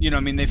touched it. You know, I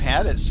mean, they've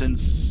had it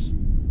since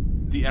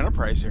the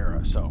Enterprise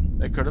era, so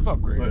they could have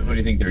upgraded. What do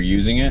you think? They're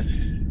using it?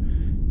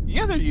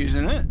 Yeah, they're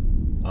using it.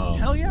 Oh,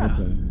 hell yeah.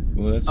 Okay.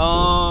 Well, that's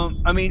cool.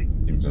 I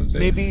mean,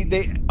 maybe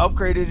they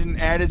upgraded and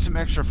added some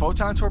extra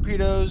photon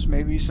torpedoes.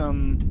 Maybe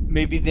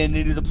they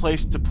needed a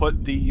place to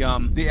put the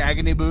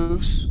Agony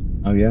booths.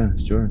 Oh yeah,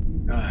 sure.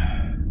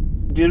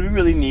 Did we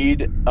really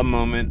need a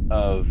moment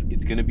of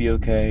 "it's gonna be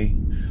okay"?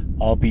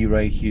 I'll be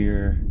right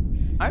here.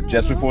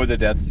 Just know. Before the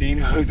death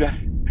scene. Was that?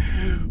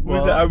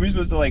 Are we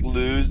supposed to like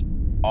lose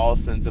all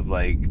sense of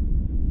like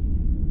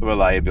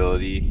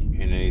reliability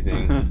in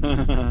anything?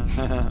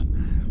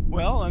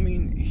 Well, I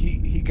mean,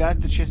 he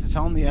got the chance to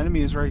tell him the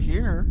enemy is right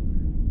here.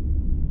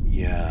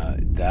 Yeah,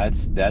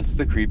 that's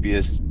the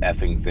creepiest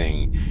effing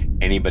thing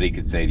anybody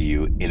could say to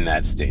you in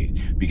that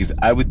state. Because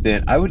I would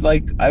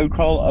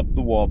crawl up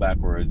the wall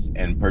backwards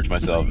and perch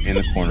myself in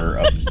the corner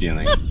of the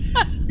ceiling.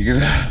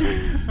 Because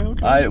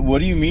okay. What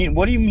do you mean?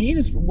 What do you mean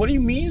is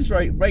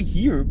right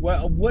here?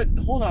 What?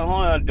 Hold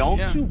on.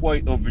 Don't you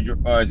white over your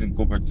eyes and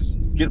go back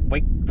to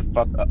wake the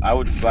fuck up. I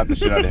would slap the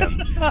shit out of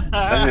him.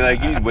 I'd be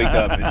like, you need to wake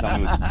up and tell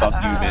me what the fuck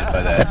you meant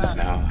by that just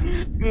now.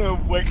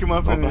 Wake him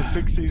up in a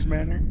 60s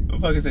manner.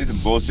 Don't fucking say some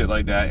bullshit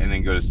like that and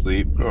then go to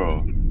sleep. Girl,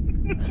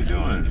 what you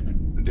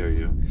doing? How dare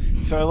you?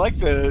 So I like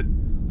the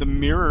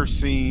mirror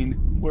scene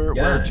where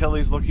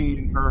Tilly's looking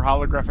in her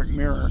holographic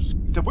mirror.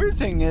 The weird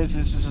thing is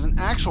this is an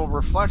actual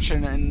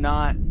reflection and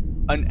not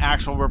an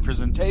actual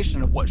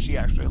representation of what she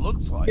actually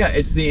looks like. Yeah,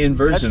 it's the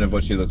inversion of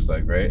what she looks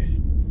like, right?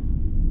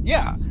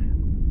 Yeah.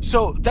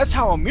 So that's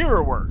how a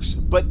mirror works.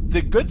 But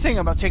the good thing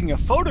about taking a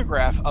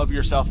photograph of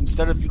yourself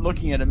instead of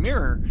looking at a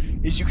mirror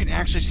is you can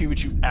actually see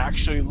what you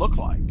actually look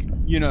like.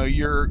 You know,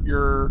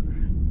 your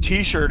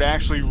t-shirt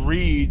actually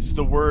reads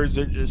the words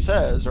it just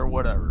says or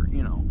whatever,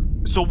 you know.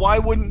 So why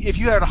wouldn't, if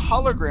you had a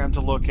hologram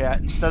to look at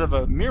instead of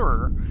a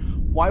mirror,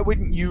 why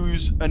wouldn't you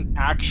use an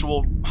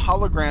actual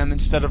hologram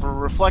instead of a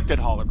reflected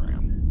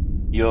hologram?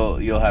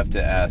 You'll have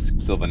to ask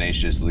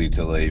Sylvanaceous Lee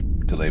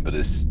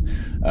Telebadis,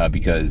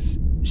 because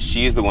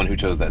she is the one who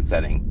chose that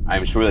setting.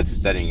 I'm sure that's a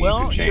setting you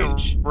can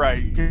change.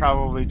 Right, you can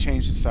probably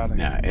change the setting.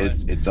 Yeah,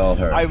 it's all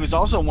her. I was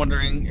also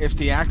wondering if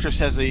the actress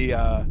has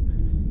a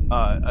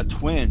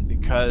twin,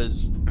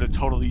 because they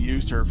totally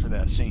used her for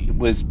that scene. It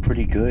was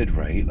pretty good,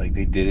 right? Like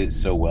they did it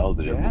so well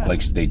that it looked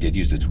like they did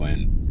use a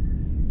twin.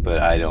 But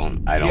I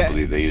don't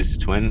believe they used a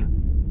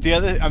twin.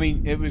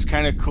 It was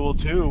kind of cool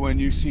too when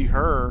you see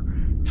her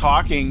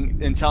talking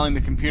and telling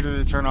the computer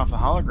to turn off the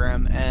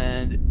hologram,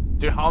 and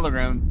the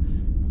hologram,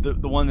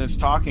 the one that's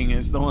talking,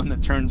 is the one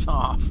that turns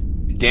off.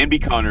 Danby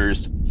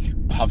Connors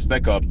pops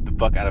back up the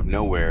fuck out of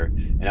nowhere,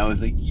 and I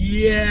was like,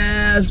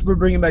 yes, we're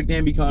bringing back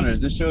Danby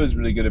Connors. This show is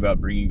really good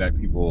about bringing back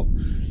people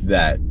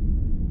that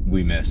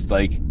we missed.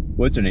 Like,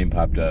 what's her name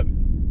popped up?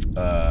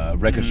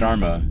 Rekha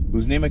Sharma,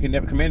 whose name I can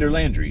never. Commander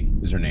Landry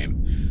is her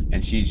name,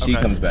 and she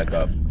comes back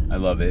up. I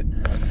love it.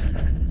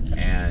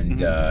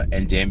 And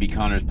and Danby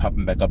Connor's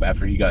popping back up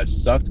after he got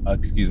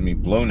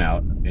blown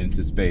out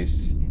into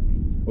space.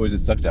 Or was it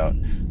sucked out?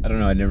 I don't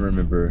know. I never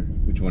remember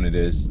which one it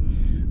is.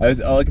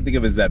 All I can think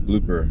of is that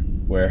blooper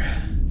where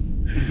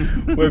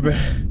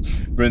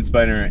Brent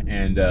Spiner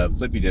and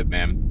Flippy Dip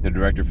Man, the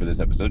director for this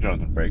episode,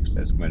 Jonathan Frakes,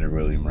 as Commander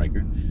William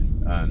Riker,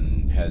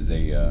 has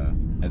a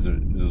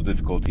little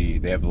difficulty.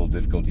 They have a little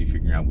difficulty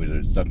figuring out whether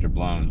it's sucked or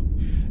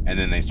blown, and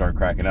then they start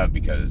cracking up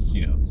because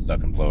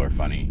suck and blow are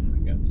funny, I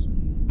guess.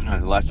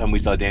 The last time we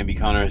saw Danby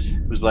Connors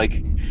was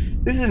like,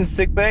 "This isn't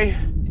sick bay.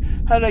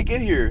 How did I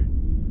get here?"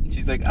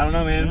 She's like, "I don't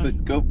know, man,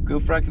 but go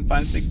fracking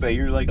find sick bay.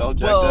 You're like all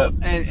jacked up."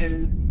 And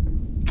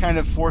it's kind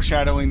of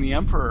foreshadowing the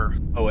Emperor.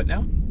 Oh, what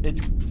now?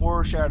 It's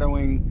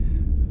foreshadowing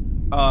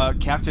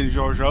Captain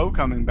Georgiou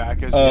coming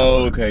back as.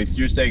 Oh, okay. So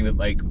you're saying that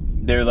like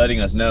they're letting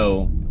us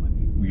know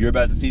you're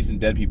about to see some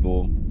dead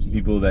people, some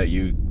people that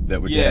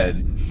were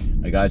dead.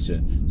 I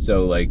gotcha.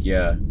 So like,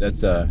 yeah,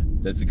 that's a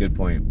good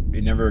point.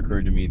 It never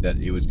occurred to me that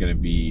it was going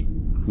to be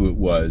who it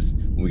was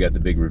when we got the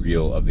big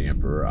reveal of the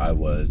Emperor. I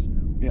was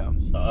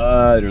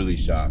utterly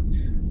shocked.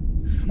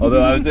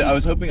 Although I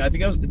was hoping. I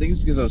think it's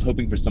because I was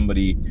hoping for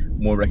somebody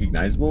more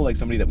recognizable, like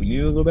somebody that we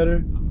knew a little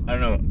better. I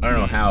don't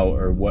know how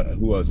or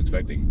who I was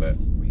expecting, but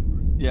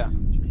yeah,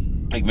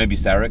 like maybe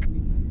Sarek.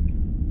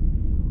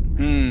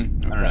 Okay.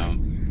 I don't know.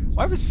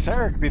 Why would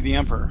Sarek be the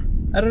Emperor?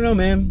 I don't know,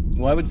 man.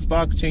 Why would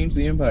Spock change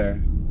the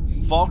Empire?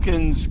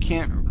 Vulcans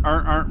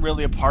aren't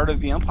really a part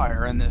of the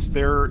Empire in this.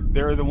 They're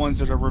the ones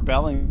that are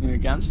rebelling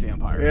against the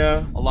Empire.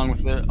 Yeah. Along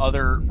with the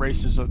other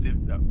races of the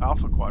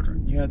Alpha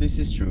Quadrant. Yeah, this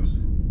is true.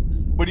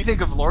 What do you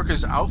think of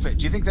Lorca's outfit?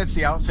 Do you think that's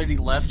the outfit he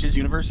left his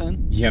universe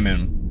in? Yeah,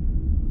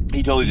 man.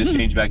 He totally just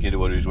changed back into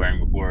what he was wearing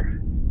before.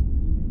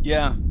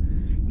 Yeah.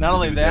 Not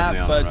only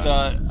that, but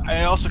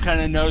I also kind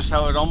of noticed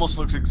how it almost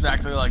looks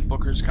exactly like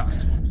Booker's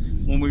costume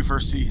when we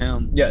first see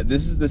him. Yeah,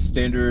 this is the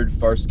standard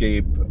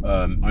Farscape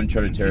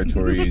Uncharted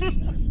Territories.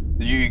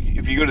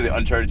 If you go to the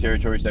Uncharted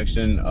Territory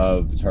section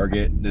of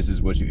Target, this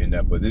is what you end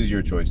up with. These are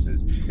your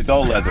choices. It's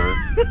all leather.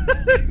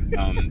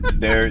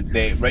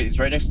 It's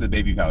right next to the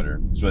baby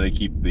powder. It's where they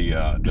keep the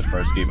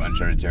Farscape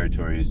Uncharted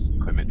Territories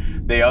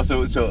equipment. They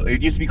also, so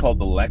it used to be called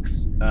the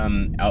Lex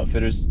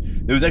Outfitters.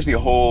 There was actually a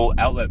whole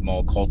outlet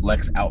mall called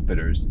Lex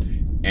Outfitters.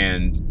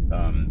 And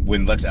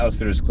when Lex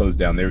Outfitters closed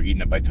down, they were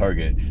eaten up by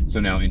Target. So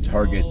now in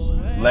Target's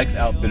Lex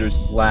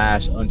Outfitters /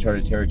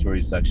 Uncharted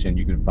Territories section,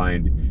 you can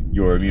find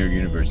your Mirror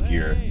Universe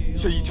gear.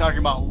 So you talking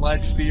about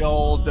Lex, the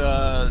old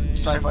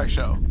sci-fi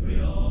show?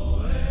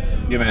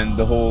 Yeah, man,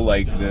 the whole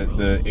like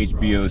the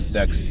HBO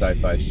sex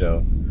sci-fi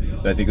show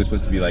that I think was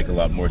supposed to be like a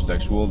lot more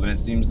sexual than it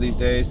seems these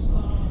days.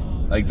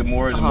 Like the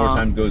more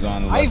time goes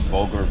on, the less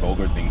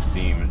vulgar things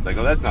seem. It's like,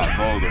 oh, that's not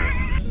vulgar.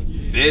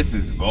 This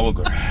is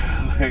vulgar.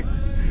 Like,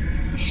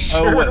 sure.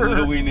 Oh, what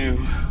little we knew.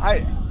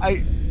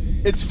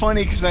 It's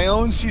funny because I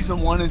own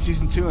season 1 and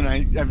season 2, and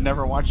I've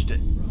never watched it.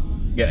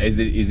 Yeah, is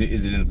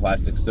it in the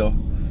plastic still?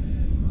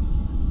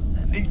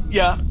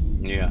 Yeah.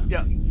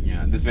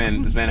 This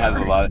man has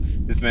a lot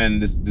of, this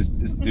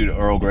dude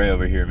Earl Grey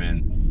over here,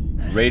 man.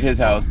 Raid his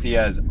house. He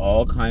has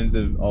all kinds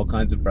of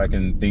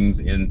fracking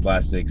things in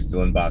plastic,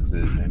 still in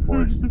boxes and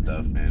boards and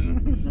stuff,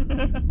 man.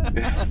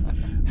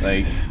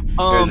 Like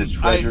there's a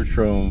treasure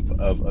trove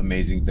of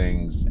amazing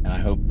things, and I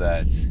hope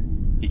that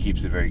he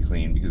keeps it very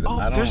clean because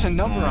there's a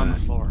number on the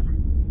floor.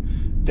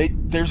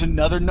 There's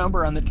another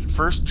number on the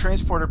first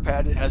transporter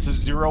pad. It has a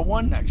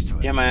 01 next to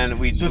it. Yeah, man.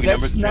 We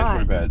numbered the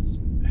transporter pads.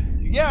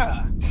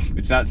 Yeah.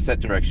 It's not set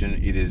direction.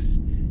 It is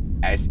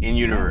as in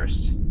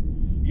universe.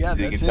 Yeah,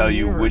 they can tell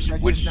you which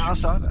now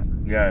saw that.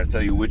 Yeah, I'll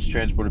tell you which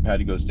transporter pad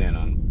to go stand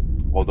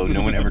on. Although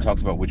no one ever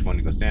talks about which one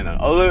to go stand on.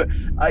 Although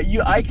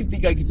I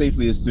can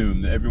safely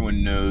assume that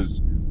everyone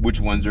knows which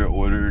ones are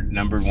ordered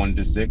numbered 1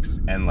 to 6,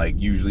 and like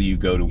usually you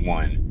go to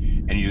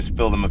 1 and you just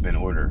fill them up in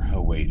order.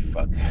 Oh wait,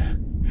 fuck.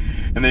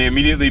 And they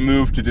immediately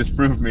move to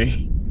disprove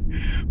me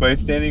by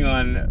standing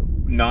on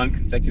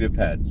non-consecutive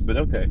pads. But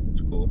okay,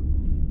 it's cool.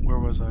 Where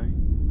was I?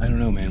 I don't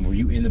know, man. Were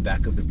you in the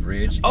back of the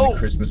bridge in the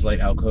Christmas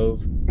light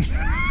alcove?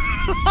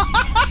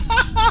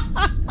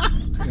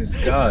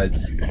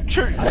 Gods.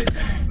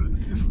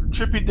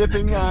 Trippy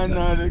dipping on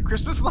the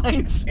Christmas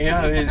lights.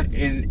 Yeah,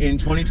 in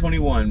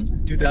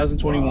 2021,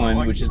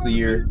 which is the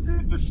year,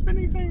 the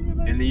spinning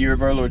thing. In the year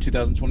of our Lord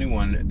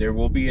 2021, there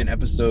will be an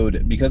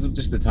episode, because of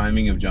just the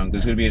timing of junk,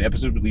 there's going to be an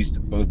episode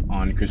released both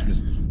on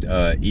Christmas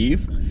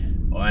Eve,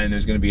 and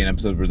there's going to be an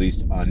episode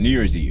released on New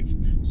Year's Eve.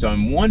 So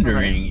I'm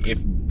wondering if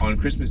on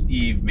Christmas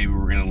Eve, maybe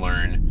we're going to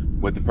learn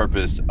what the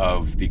purpose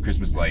of the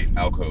Christmas light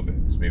alcove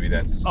is. Maybe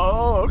that's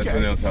that's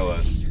when they'll tell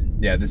us.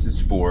 Yeah, this is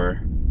for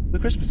the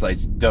Christmas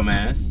lights,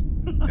 dumbass.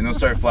 And they'll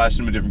start flashing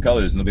them in different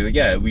colors, and they'll be like,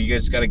 yeah, we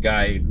just got a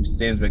guy who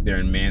stands back there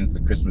and mans the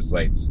Christmas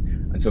lights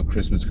until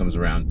Christmas comes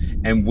around.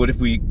 And what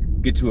if we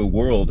get to a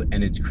world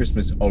and it's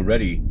Christmas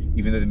already,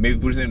 even though maybe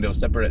they'll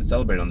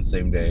celebrate on the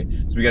same day?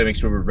 So we got to make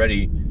sure we're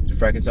ready to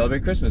fracking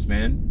celebrate Christmas,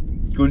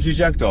 man. Gunji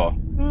Jackdaw.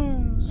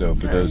 So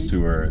for Okay. those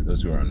who are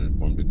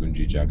uninformed, the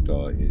Gunji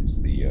Jackdaw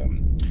is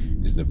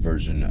the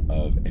version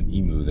of an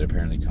emu that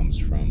apparently comes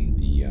from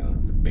the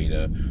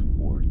beta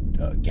or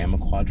gamma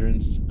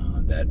quadrants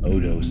that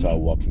Odo saw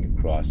walking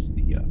across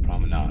the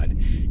promenade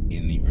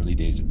in the early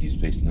days of Deep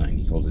Space Nine.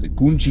 He called it a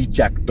Gunji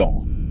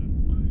Jackdaw,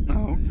 Oh,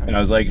 okay. and I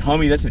was like,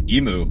 "Homie, that's an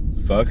emu."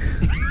 Fuck.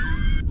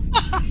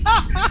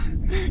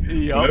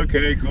 Yup.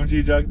 Okay,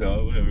 Gunji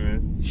Jackdaw, whatever,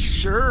 man.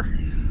 Sure.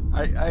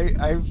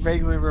 I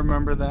vaguely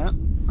remember that.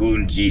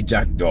 Gunji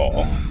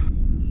Jackdaw.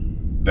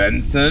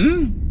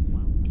 Benson?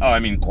 Oh, I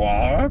mean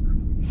Quark?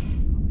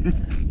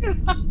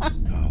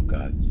 Oh,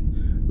 God.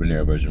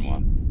 Rhaenyra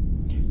Bergenois.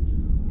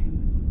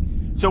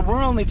 So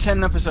we're only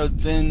 10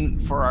 episodes in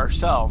for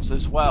ourselves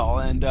as well,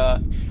 and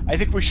I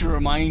think we should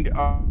remind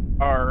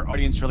our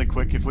audience really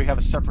quick if we have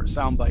a separate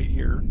soundbite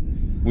here.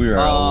 We are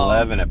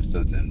 11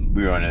 episodes in.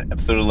 We were on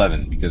episode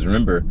 11 because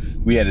remember,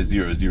 we had a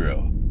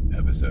 0-0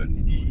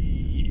 episode.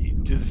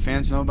 Do the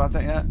fans know about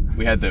that yet?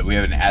 We have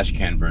an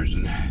Ashcan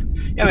version.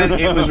 Yeah, man,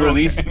 it was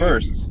released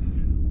first.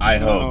 I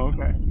hope. Oh,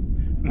 okay.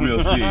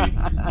 We'll see.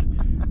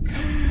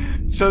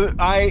 So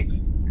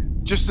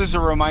just as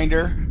a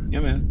reminder, Yeah,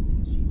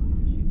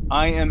 man.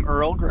 I am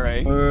Earl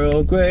Grey.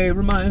 Earl Grey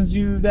reminds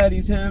you that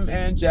he's him,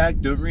 and Jack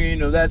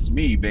Dorino, that's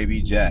me,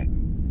 baby Jack.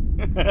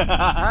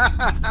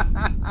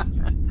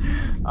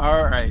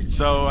 All right.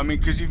 So, I mean,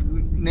 because you've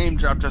name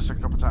dropped us a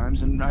couple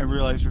times, and I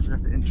realized we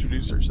forgot to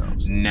introduce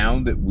ourselves. Now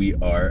that we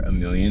are a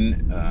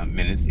million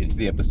minutes into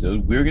the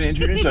episode, we're going to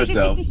introduce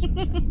ourselves.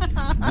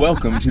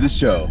 Welcome to the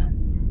show.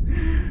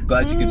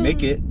 Glad you could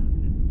make it.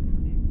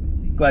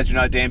 Glad you're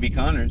not Danby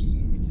Connors.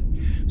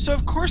 So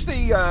of course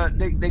they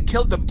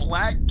killed the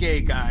black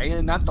gay guy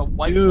and not the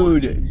white one.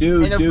 Dude.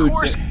 And of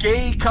course,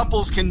 gay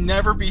couples can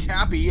never be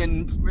happy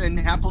and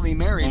happily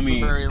married for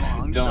very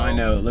long. Don't I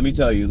know? Let me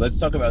tell you. Let's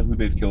talk about who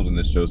they've killed in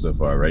this show so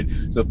far, right?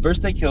 So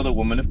first they killed a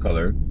woman of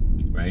color,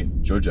 right?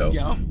 Georgiou.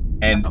 Yeah.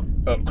 And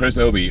Chris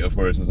Obi, of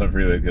course, let's not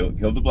forget,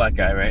 killed the black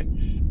guy, right?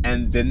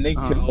 And then they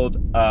killed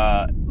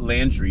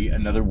Landry,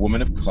 another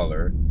woman of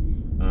color.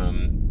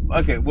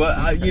 Okay,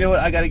 well, you know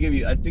what? I got to give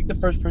you. I think the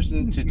first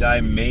person to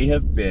die may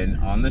have been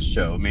on the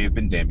show, may have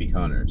been Danby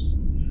Connors.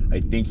 I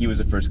think he was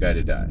the first guy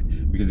to die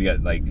because he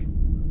got like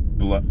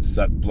blown.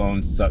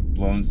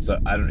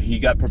 I don't. He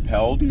got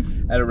propelled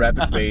at a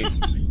rapid rate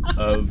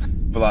of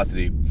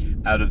velocity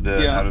out of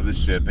the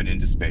ship and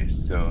into space.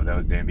 So that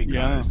was Danby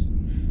Connors.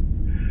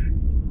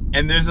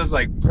 And there's this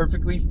like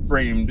perfectly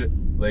framed,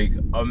 like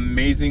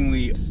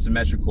amazingly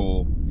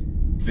symmetrical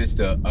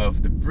vista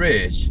of the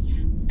bridge.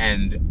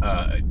 And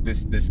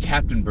this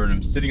Captain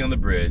Burnham sitting on the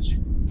bridge,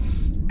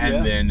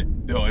 and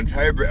then the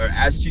entire bridge, or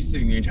as she's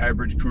sitting, the entire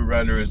bridge crew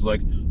around her is like,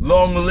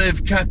 "Long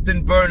live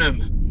Captain Burnham!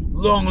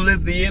 Long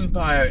live the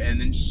Empire!" And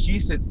then she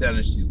sits down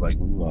and she's like,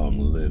 "Long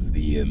live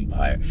the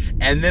Empire!"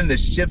 And then the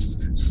ships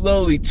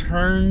slowly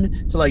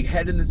turn to like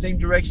head in the same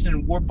direction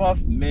and warp off.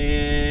 Man,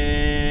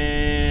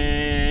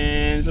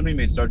 somebody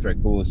made Star Trek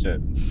cool as shit.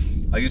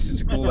 Like it's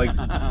just a cool like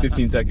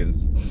 15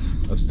 seconds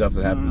of stuff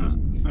that happens.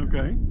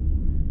 Okay.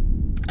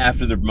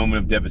 After the moment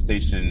of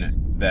devastation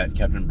that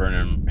Captain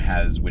Burnham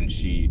has when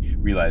she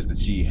realized that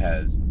she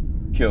has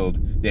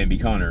killed Danby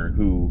Connor,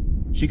 who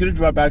she could have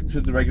brought back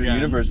to the regular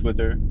universe with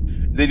her.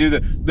 They do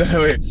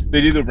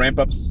the ramp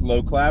up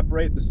slow clap,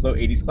 right? The slow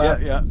 80s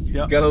clap. Yeah.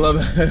 Gotta love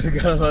an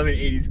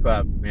 80s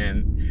clap,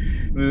 man.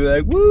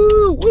 They're like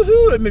woo,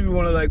 woohoo, and maybe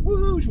one of like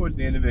woohoo towards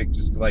the end of it.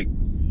 Just like,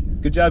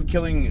 good job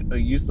killing a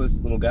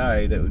useless little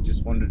guy that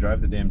just wanted to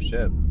drive the damn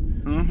ship.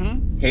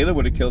 Mm-hmm. Kayla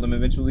would have killed him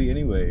eventually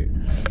anyway.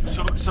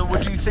 So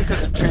what do you think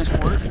of the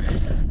transporter fade?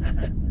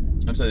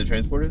 I'm sorry, the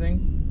transporter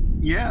thing?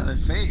 Yeah, the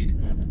fade.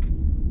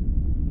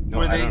 No,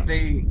 where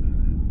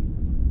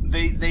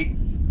they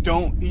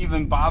don't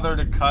even bother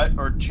to cut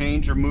or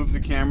change or move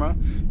the camera.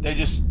 They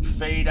just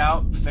fade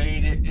out,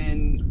 fade it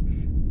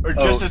in, or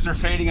just as they're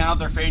fading out,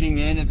 they're fading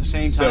in at the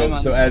same time.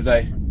 So as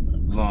I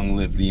long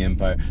live the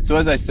Empire. So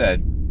as I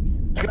said,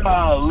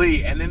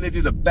 golly, and then they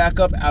do the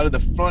backup out of the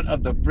front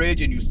of the bridge,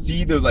 and you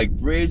see the like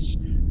bridge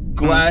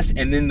glass,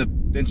 and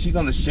then she's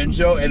on the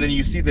Shenzhou, and then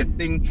you see the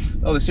thing.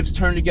 Oh, the ships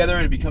turn together,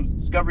 and it becomes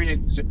Discovery.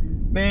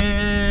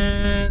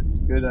 Man, it's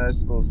a good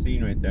ass little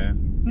scene right there.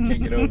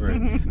 Can't get over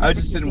it. I would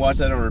just sit and watch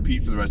that on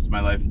repeat for the rest of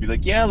my life and be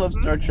like, yeah, I love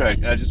Star Trek.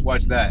 And I just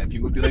watch that, and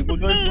people would be like, well,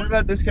 what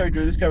about this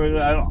character? This character?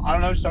 I don't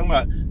know what you're talking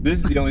about.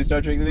 This is the only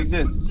Star Trek that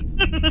exists.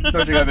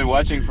 Star Trek I've been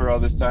watching for all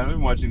this time. I've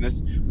been watching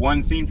this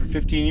one scene for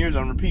 15 years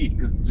on repeat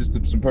because it's just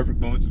some perfect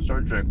moments of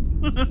Star Trek.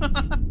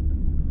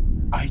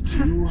 I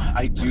do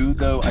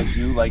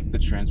like the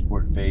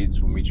transport fades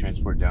when we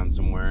transport down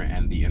somewhere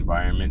and the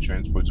environment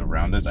transports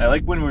around us. I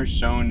like when we're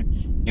shown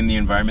in the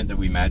environment that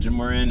we imagine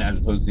we're in as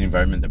opposed to the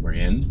environment that we're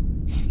in.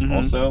 Mm-hmm.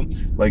 Also,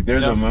 like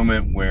there's a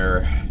moment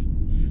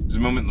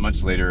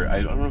much later.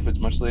 I don't know if it's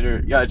much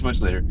later. Yeah, it's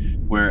much later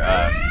where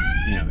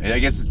I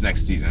guess it's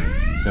next season,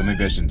 so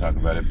maybe I shouldn't talk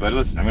about it. But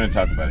listen, I'm going to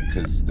talk about it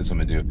because that's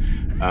what I'm going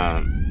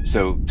to do.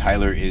 So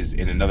Tyler is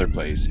in another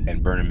place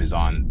and Burnham is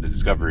on the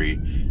Discovery,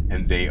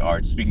 and they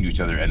are speaking to each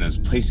other, and those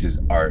places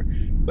are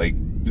like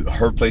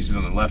her place is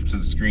on the left of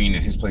the screen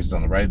and his place is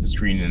on the right of the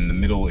screen, and in the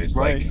middle is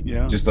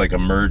just like a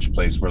merge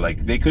place where like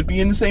they could be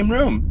in the same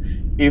room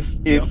if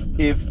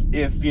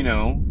you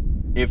know,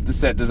 if the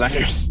set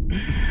designers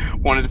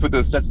wanted to put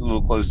those sets a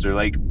little closer.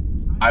 Like,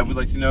 I would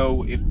like to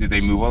know, if did they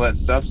move all that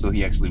stuff so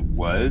he actually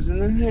was in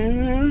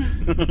the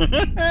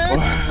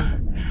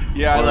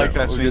yeah, I like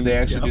that scene. Or did they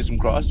actually do some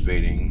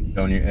crossfading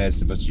on your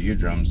as opposed to your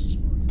eardrums?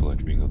 Pull out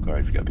your bingo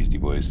card if you got Beastie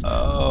Boys.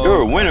 Oh,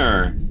 you're a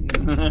winner.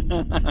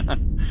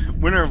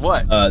 Winner of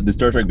what? The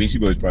Star Trek Beastie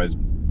Boys prize.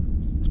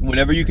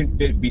 Whenever you can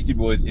fit Beastie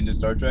Boys into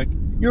Star Trek,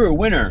 you're a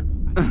winner.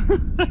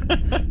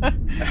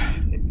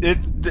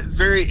 At the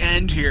very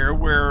end here,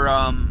 where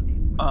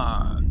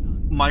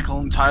Michael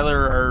and Tyler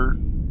are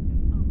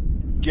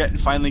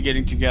finally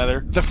getting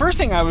together. The first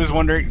thing I was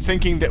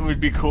thinking that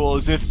would be cool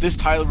is if this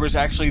Tyler was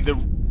actually the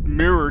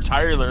mirror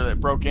Tyler that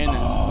broke in. And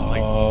was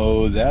like,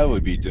 oh, that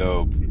would be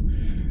dope.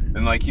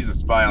 And like, he's a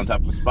spy on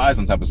top of spies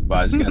on top of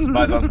spies. You got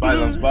spies on spies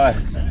on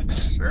spies.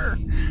 Sure.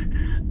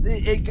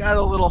 It got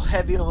a little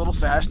heavy, a little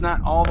fast,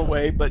 not all the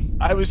way, but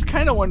I was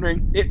kind of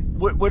wondering,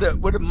 would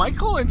a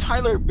Michael and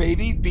Tyler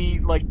baby be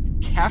like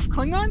half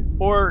Klingon,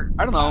 or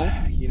I don't know.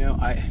 You know,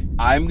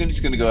 I'm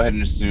just gonna go ahead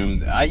and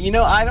assume. I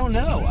don't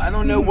know. I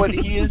don't know what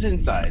he is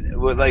inside.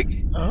 What, like,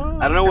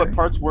 I don't know what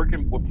parts work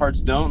and what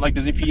parts don't. Like,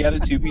 does he pee out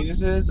of two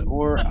penises,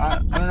 or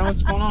I don't know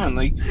what's going on.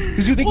 Like,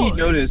 because you think he'd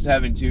notice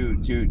having two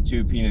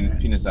penis.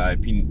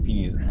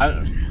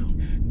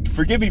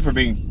 Forgive me for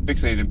being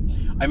fixated.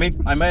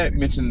 I might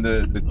mention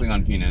the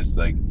Klingon penis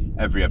like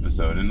every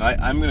episode, and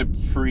I'm gonna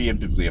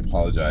preemptively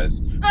apologize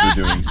for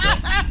doing so.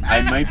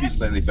 I might be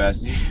slightly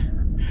fascinated.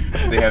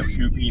 They have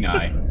two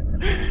peni.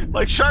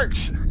 Like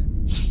sharks.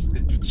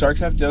 Sharks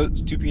have two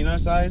peni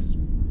size?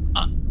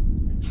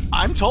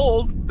 I'm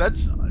told.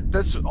 That's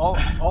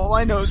all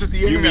I know is that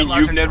the internet. You mean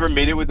you've never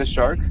made it with a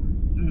shark?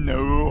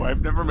 No,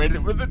 I've never made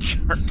it with a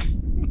shark.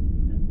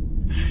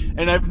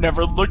 And I've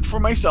never looked for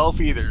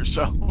myself either,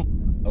 so.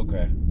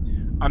 Okay.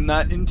 I'm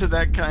not into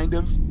that kind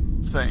of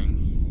thing.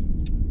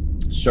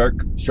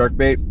 Shark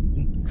bait?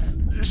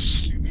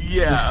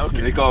 Yeah,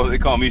 okay. They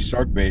call me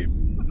shark bait.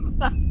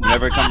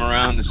 Whenever I come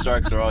around, the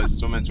sharks are always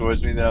swimming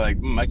towards me. They're like,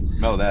 I can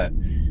smell that.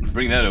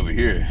 Bring that over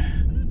here.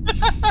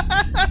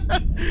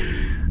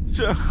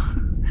 So,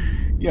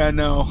 yeah,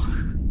 no.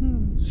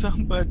 So,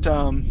 but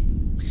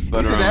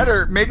either that,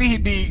 or maybe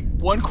he'd be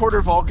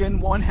 1/4 Vulcan,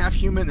 1/2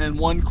 human, and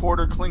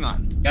 1/4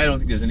 Klingon. I don't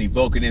think there's any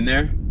Vulcan in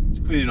there.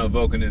 There's clearly no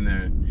Vulcan in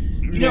there.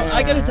 You know,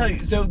 I gotta tell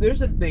you. So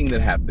there's a thing that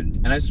happened,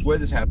 and I swear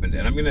this happened,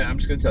 and I'm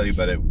just gonna tell you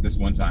about it this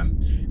one time,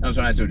 and I'm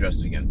trying to address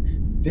it again.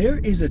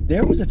 There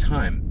was a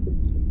time.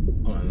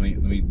 Hold on,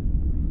 let me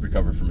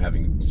recover from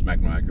having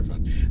smacked my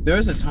microphone. There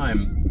was a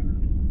time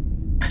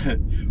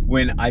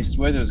when I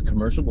swear there was a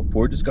commercial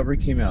before Discovery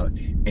came out,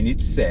 and it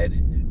said,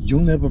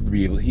 "You'll never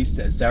be able." He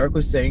said, Sarek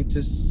was saying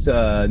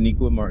to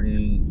Nico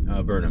Martin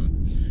Burnham.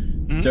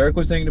 Mm-hmm. Sarek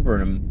was saying to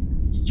Burnham,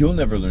 "You'll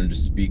never learn to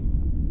speak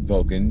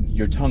Vulcan.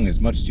 Your tongue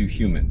is much too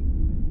human."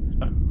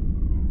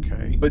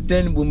 Okay. But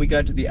then when we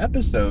got to the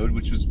episode,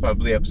 which was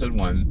probably episode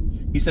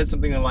 1, he said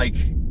something like,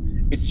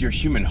 "It's your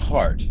human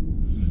heart."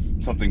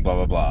 Something blah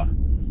blah blah.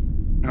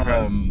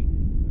 Okay.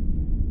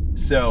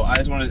 So I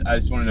just want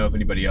to know if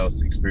anybody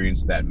else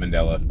experienced that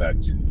Mandela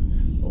effect,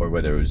 or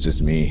whether it was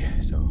just me.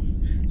 So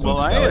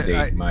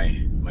validate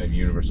my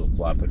universal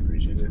flop. I'd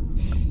appreciate it.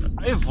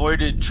 I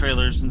avoided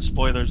trailers and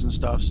spoilers and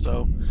stuff.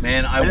 So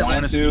man, I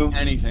wanted to see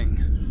anything.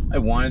 I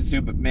wanted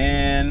to, but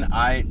man,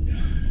 I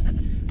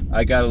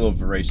got a little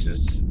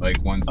voracious.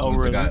 Like once I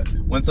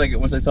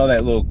saw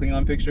that little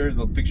Klingon picture,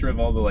 the picture of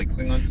all the like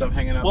Klingon stuff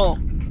hanging out. Well.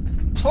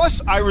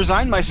 Plus, I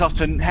resigned myself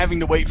to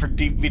having to wait for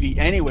DVD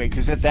anyway,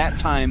 because at that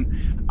time,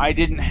 I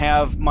didn't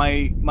have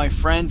my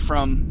friend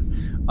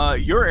from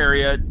your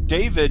area,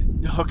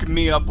 David, hooking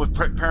me up with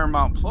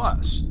Paramount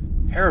Plus.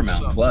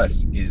 Paramount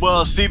Plus is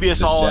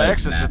CBS All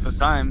Access at the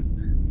time.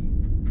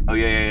 Oh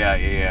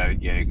yeah,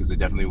 because it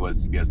definitely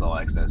was CBS All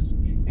Access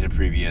in a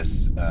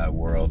previous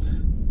world.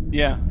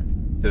 Yeah.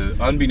 So,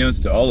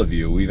 unbeknownst to all of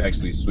you, we've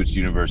actually switched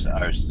universe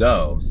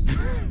ourselves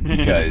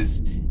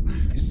because.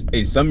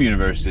 In some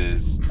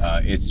universes,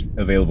 it's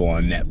available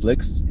on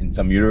Netflix. In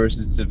some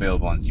universes, it's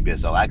available on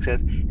CBS All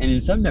Access. And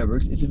in some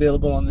networks, it's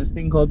available on this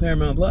thing called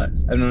Paramount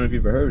Plus. I don't know if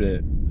you've ever heard of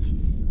it.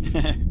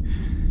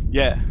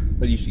 Yeah.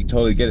 But you should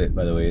totally get it,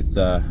 by the way. It's,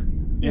 I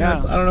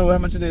don't know how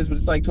much it is, but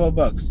it's like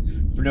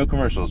 $12 for no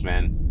commercials,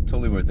 man.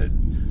 Totally worth it.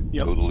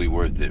 Yep. Totally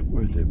worth it.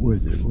 Worth it.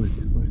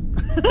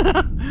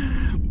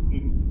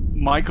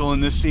 Michael, in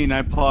this scene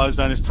I paused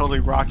on, is totally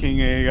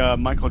rocking a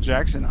Michael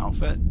Jackson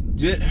outfit.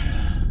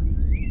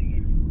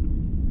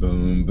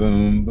 Boom,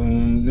 boom,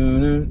 boom,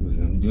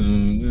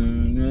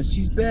 boom,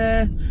 she's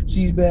bad,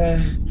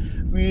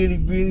 really,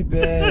 really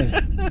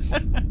bad.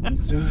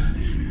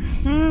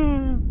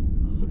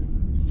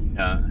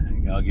 Yeah,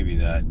 I'll give you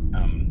that.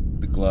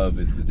 The glove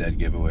is the dead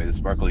giveaway. The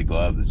sparkly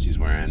glove that she's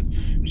wearing,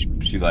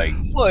 she like.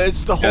 Well,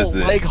 it's the whole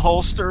leg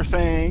holster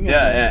thing.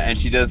 Yeah, and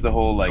she does the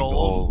whole like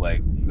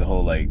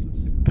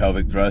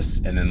pelvic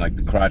thrust and then like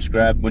the crotch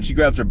grab. When she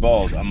grabs her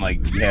balls, I'm like,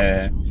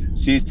 yeah,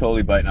 she's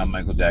totally biting on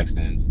Michael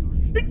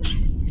Jackson.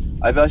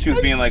 I thought she was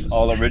being like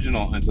all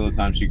original until the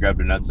time she grabbed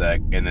her nutsack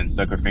and then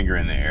stuck her finger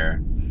in the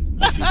air.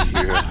 Like, she could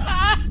hear it.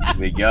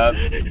 Like, yup.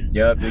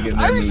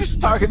 I was just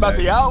talking about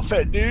the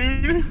outfit,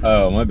 dude.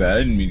 Oh, my bad. I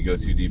didn't mean to go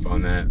too deep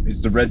on that.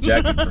 It's the red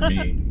jacket for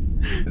me,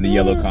 and the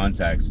yellow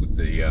contacts with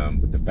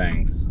the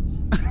fangs.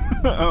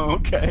 Oh,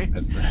 okay.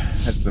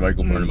 That's the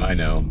Michael Burnham I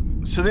know.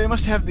 So they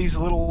must have these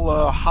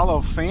little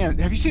hollow fans.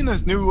 Have you seen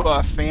those new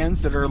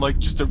fans that are like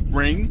just a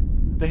ring?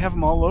 They have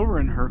them all over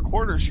in her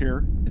quarters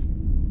here.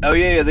 Oh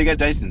yeah, they got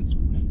Dysons.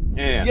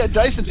 Yeah,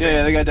 Dyson.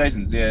 Yeah, they got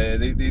Dysons. Yeah,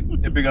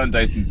 they're big on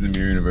Dysons in the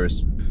Mirror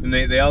Universe. And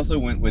they also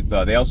went with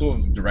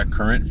direct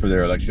current for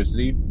their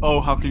electricity. Oh,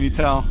 how can you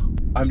tell?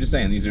 I'm just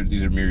saying these are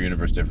Mirror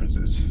Universe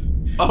differences.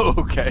 Oh,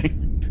 okay.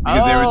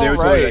 Because they were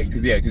totally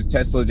because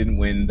Tesla didn't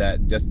win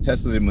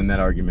that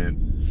argument,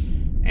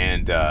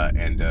 and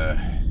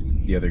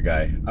the other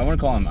guy, I want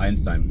to call him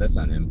Einstein, but that's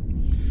not him.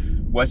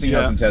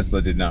 Westinghouse and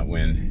Tesla did not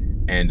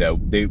win, and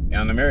in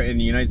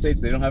the United States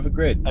they don't have a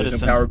grid. There's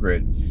Edison. No power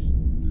grid.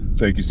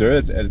 Thank you, sir.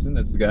 That's Edison.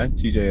 That's the guy.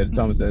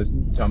 Thomas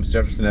Edison. Thomas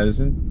Jefferson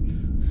Edison.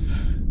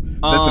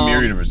 That's the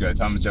Mirror Universe guy.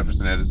 Thomas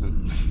Jefferson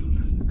Edison.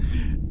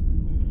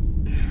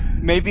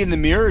 Maybe in the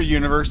Mirror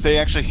Universe they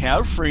actually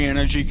have free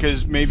energy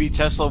because maybe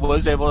Tesla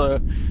was able to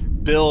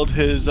build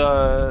his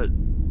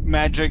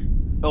magic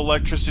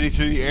electricity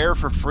through the air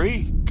for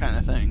free, kind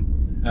of thing.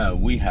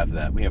 We have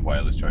that. We have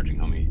wireless charging,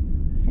 homie.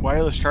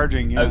 Wireless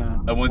charging, yeah.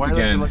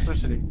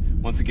 Electricity.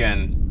 Once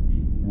again,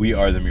 we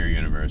are the Mirror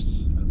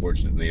Universe.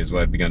 Unfortunately, is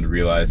what I've begun to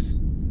realize.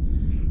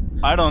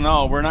 I don't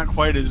know. We're not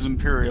quite as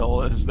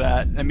imperial as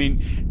that. I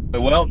mean,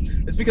 well,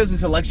 it's because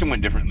this election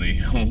went differently.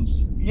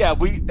 Yeah,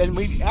 we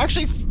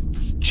actually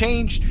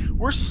changed.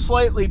 We're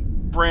slightly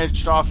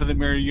branched off of the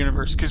Mirror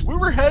Universe because we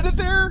were headed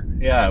there.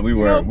 Yeah, we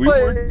were. We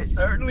were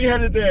certainly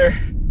headed there.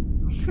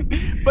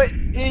 But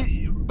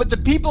the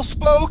people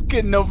spoke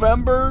in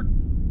November.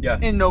 Yeah.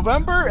 In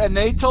November, and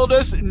they told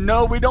us,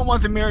 no, we don't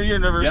want the Mirror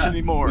Universe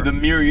anymore. The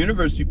Mirror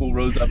Universe people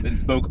rose up and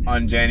spoke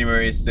on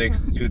January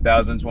 6th,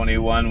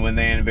 2021, when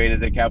they invaded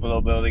the Capitol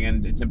building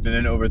and attempted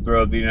an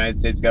overthrow of the United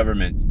States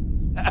government.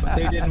 But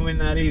they didn't win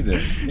that either.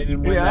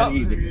 And we are not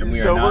in the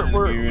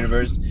Mirror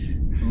Universe.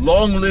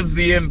 Long live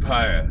the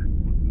Empire.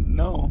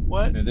 No,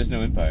 what? No, there's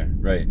no empire,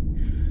 right?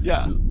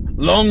 Yeah.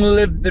 Long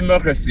live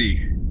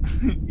democracy.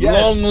 Yes.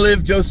 Long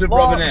live Joseph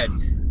Robinette.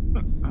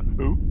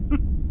 Who?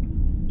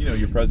 You know,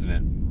 your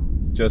president.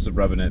 Joseph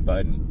Robinette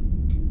Biden.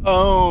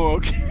 Oh,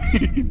 okay.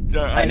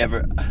 I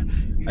never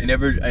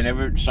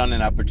shunned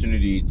an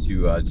opportunity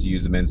to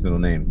use a man's middle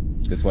name.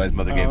 That's why his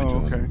mother gave it to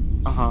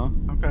him.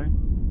 Okay.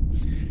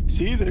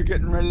 See, they're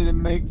getting ready to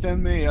make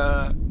them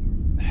a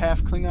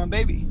half Klingon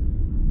baby.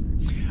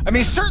 I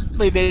mean,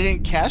 certainly they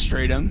didn't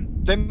castrate him.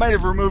 They might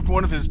have removed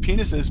one of his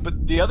penises,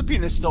 but the other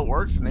penis still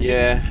works. And they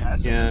didn't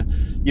castrate him.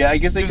 I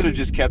guess they could have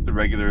just kept the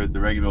regular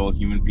old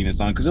human penis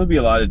on, because it would be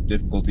a lot of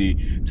difficulty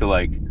to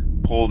like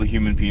pull the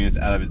human penis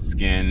out of its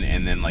skin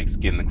and then like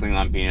skin the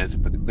Klingon penis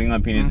and put the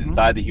Klingon penis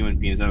inside the human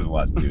penis. That was a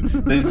lot to do.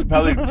 They just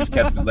probably just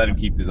let him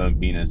keep his own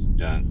penis,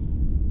 John.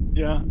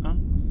 Yeah.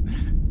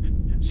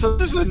 So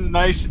this is a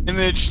nice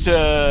image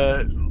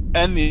to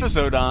end the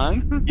episode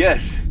on.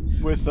 Yes.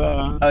 With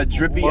a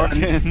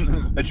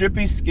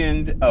drippy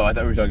skinned. Oh, I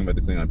thought we were talking about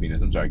the Klingon penis.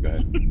 I'm sorry. Go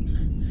ahead,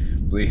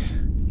 please.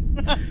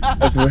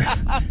 That's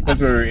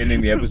where we're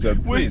ending the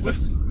episode. Please,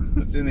 let's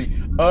end the.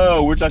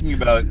 Oh, we're talking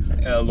about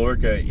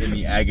Lorca in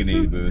the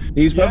agony booth.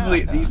 He's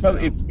probably.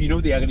 You know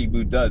what the agony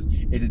booth does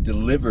is it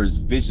delivers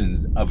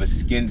visions of a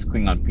skinned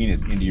Klingon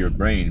penis into your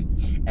brain,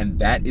 and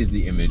that is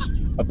the image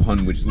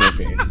upon which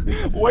Lorca.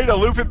 Way to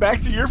loop it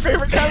back to your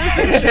favorite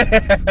conversation.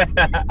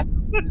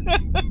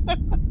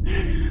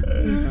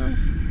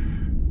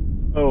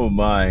 Oh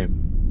my.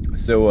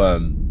 So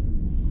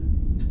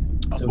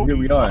here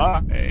we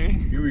are.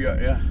 Here we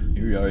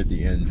are at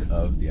the end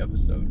of the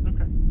episode.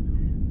 Okay.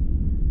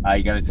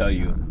 I gotta tell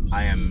you,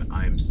 I'm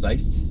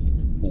psyched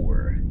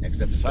for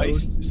next episode.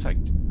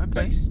 Psyched.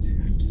 Okay.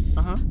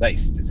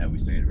 Psyched is how we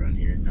say it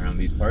around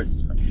these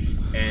parts.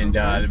 And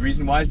the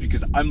reason why is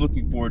because I'm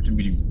looking forward to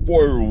meeting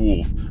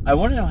Firewolf. I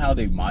want to know how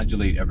they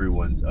modulate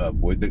everyone's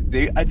voice.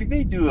 I think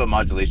they do a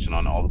modulation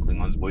on all the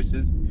Klingons'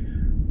 voices.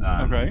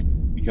 Okay.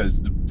 Because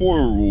the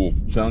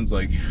Firewolf sounds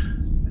like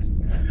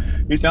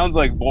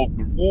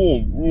Vulcan.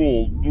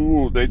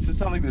 They just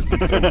sound like there's some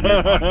sort of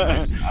weird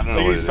modulation. I don't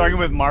know. Like he's talking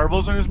with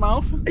marbles in his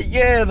mouth?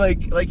 Yeah,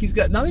 like he's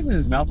got not even in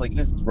his mouth, like in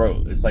his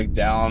throat. It's like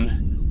down,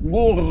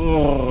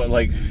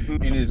 like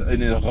in his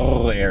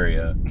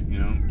area. You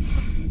know.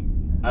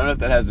 I don't know if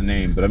that has a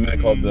name, but I'm gonna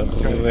call it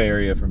the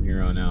area from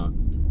here on out.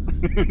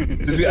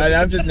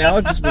 I've just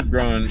been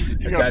grown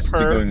attached to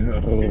going.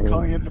 You're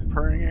calling it the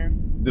purring area?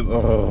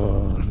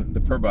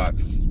 The purr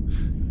box.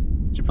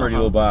 It's your pretty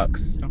little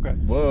box. Okay.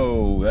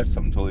 Whoa, that's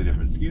something totally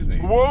different. Excuse me.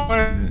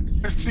 Whoa,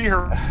 see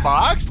her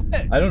box?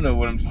 I don't know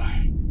what I'm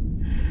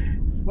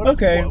talking.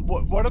 Okay.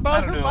 What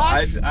about her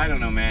box? I don't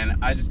know, man.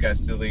 I just got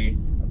silly.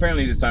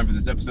 Apparently, it's time for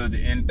this episode to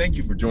end. Thank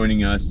you for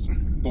joining us.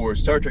 for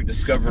Star Trek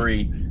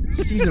Discovery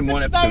Season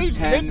 1, It's not Episode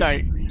even 10.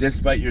 midnight.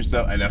 Despite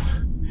Yourself. I know.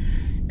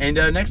 And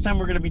next time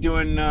we're going to be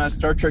doing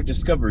Star Trek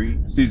Discovery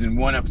Season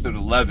 1, Episode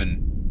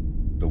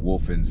 11, The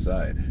Wolf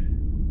Inside.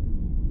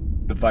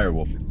 The Fire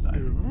Wolf Inside.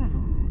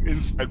 Ooh,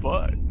 inside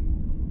what?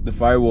 The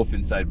Fire Wolf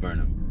Inside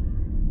Burnham.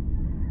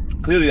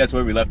 Clearly that's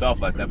where we left off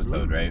last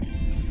episode, right?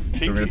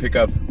 So we're gonna pick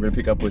up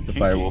with the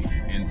Fire Wolf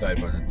Inside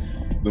Burnham.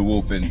 The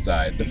Wolf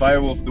Inside. The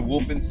Fire Wolf, the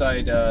Wolf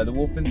Inside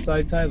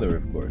Tyler,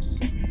 of course.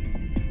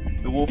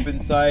 The Wolf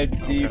Inside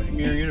the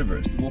Mirror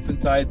Universe. The Wolf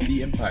Inside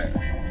the Empire.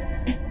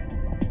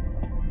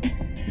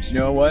 But you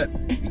know what?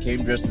 You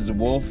came dressed as a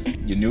wolf.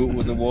 You knew it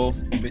was a wolf,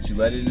 but you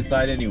let it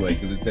inside anyway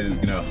because it said it was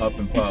gonna huff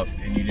and puff,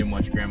 and you didn't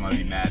want your grandma to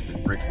be mad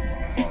that bricks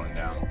were falling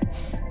down.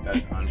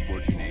 That's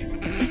unfortunate.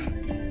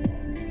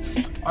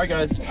 Alright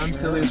guys, I'm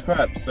silly as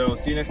crap, so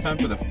see you next time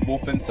for the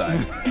Wolf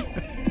Inside.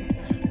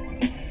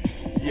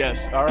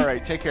 Yes. All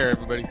right. Take care,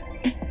 everybody.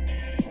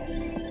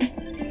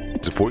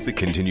 Support the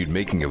continued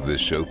making of this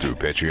show through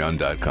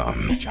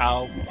patreon.com.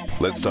 Ciao.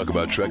 Let's Talk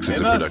About Treks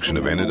is a production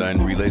of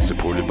Anodyne Relay,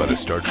 supported by the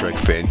Star Trek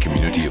fan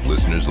community of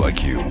listeners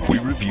like you. We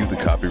review the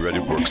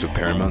copyrighted works of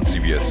Paramount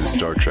CBS's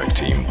Star Trek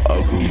team,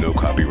 of whom no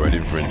copyright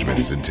infringement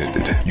is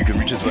intended. You can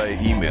reach us via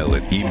email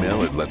at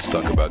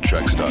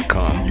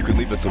letstalkabouttreks.com. You can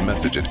leave us a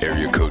message at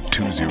area code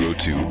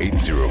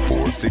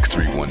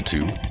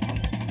 202-804-6312.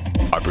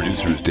 Our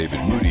producer is David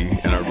Moody,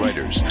 and our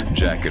writers,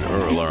 Jack and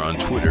Earl, are on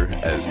Twitter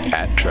as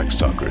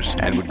 @TrekStalkers,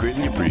 and would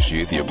greatly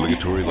appreciate the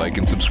obligatory like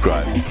and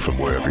subscribe from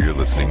wherever you're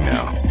listening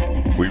now.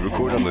 We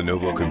record on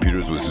Lenovo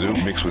computers with Zoom,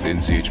 mix with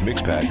NCH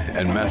Mixpad,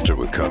 and master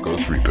with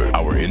Kakos Reaper.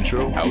 Our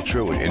intro,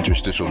 outro, and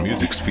interstitial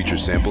musics feature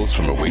samples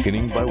from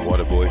Awakening by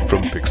Waterboy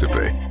from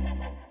Pixabay.